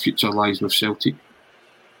Carter-Vickers that their future lies with Celtic.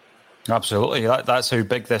 Absolutely, that's how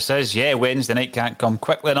big this is. Yeah, Wednesday night can't come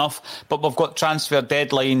quickly enough, but we've got transfer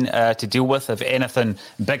deadline to deal with. If anything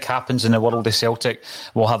big happens in the world of Celtic,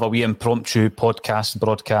 we'll have a wee impromptu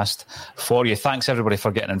broadcast for you. Thanks everybody for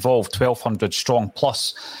getting involved. 1,200 strong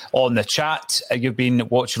plus on the chat. You've been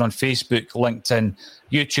watching on Facebook, LinkedIn,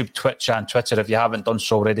 YouTube, Twitch and Twitter. If you haven't done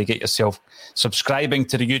so already, get yourself subscribing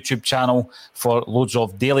to the YouTube channel for loads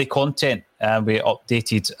of daily content. We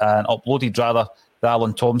updated and uploaded rather the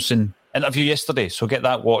Alan Thompson interview yesterday, so get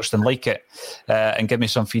that watched and like it and give me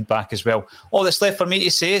some feedback as well. All that's left for me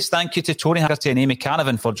to say is thank you to Tony Haggerty and Amy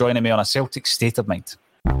Canavan for joining me on A Celtic State of Mind.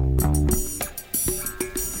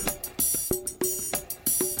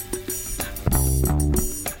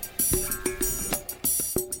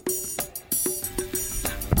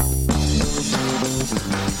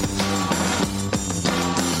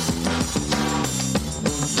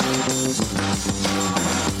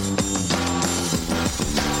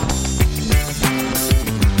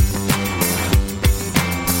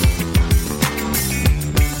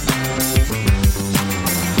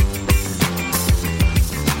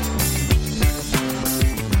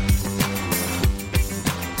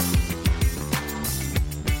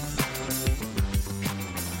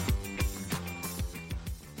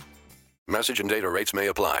 Message and data rates may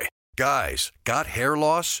apply. Guys, got hair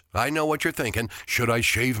loss? I know what you're thinking. Should I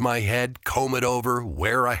shave my head, comb it over,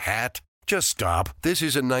 wear a hat? Just stop. This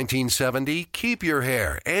isn't 1970. Keep your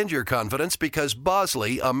hair and your confidence because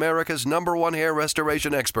Bosley, America's #1 hair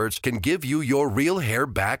restoration experts, can give you your real hair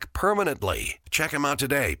back permanently. Check them out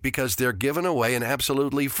today because they're giving away an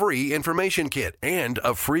absolutely free information kit and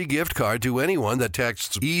a free gift card to anyone that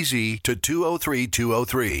texts EASY to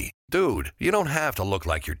 203203. Dude, you don't have to look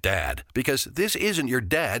like your dad, because this isn't your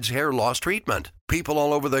dad's hair loss treatment. People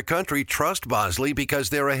all over the country trust Bosley because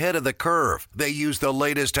they're ahead of the curve. They use the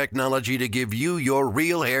latest technology to give you your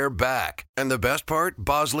real hair back. And the best part?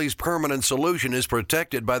 Bosley's permanent solution is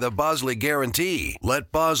protected by the Bosley Guarantee.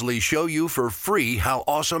 Let Bosley show you for free how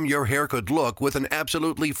awesome your hair could look with an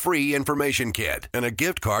absolutely free information kit and a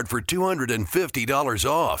gift card for $250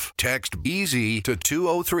 off. Text EASY to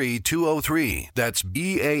 203-203. That's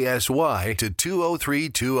BASY to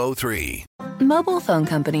 203-203. Mobile phone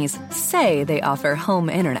companies say they offer home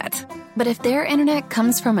internet. But if their internet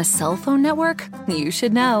comes from a cell phone network, you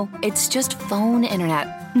should know. It's just phone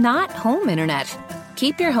internet, not home internet.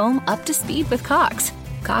 Keep your home up to speed with Cox.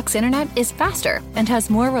 Cox internet is faster and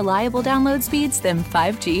has more reliable download speeds than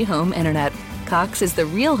 5G home internet. Cox is the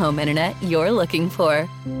real home internet you're looking for.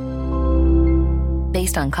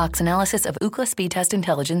 Based on Cox analysis of Ookla speed test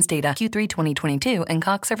intelligence data Q3 2022 and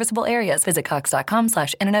Cox serviceable areas, visit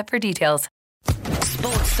cox.com/internet for details.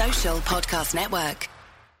 Sports Social Podcast Network.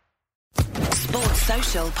 Sports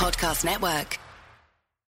Social Podcast Network.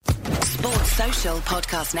 Sports Social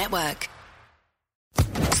Podcast Network.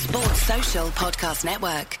 Sports Social Podcast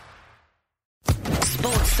Network.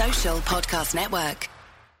 Sports Social Podcast Network.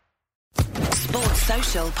 Sports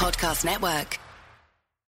Social Podcast Network.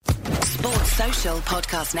 Sports Social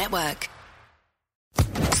Podcast Network.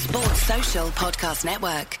 Sports Social Podcast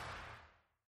Network.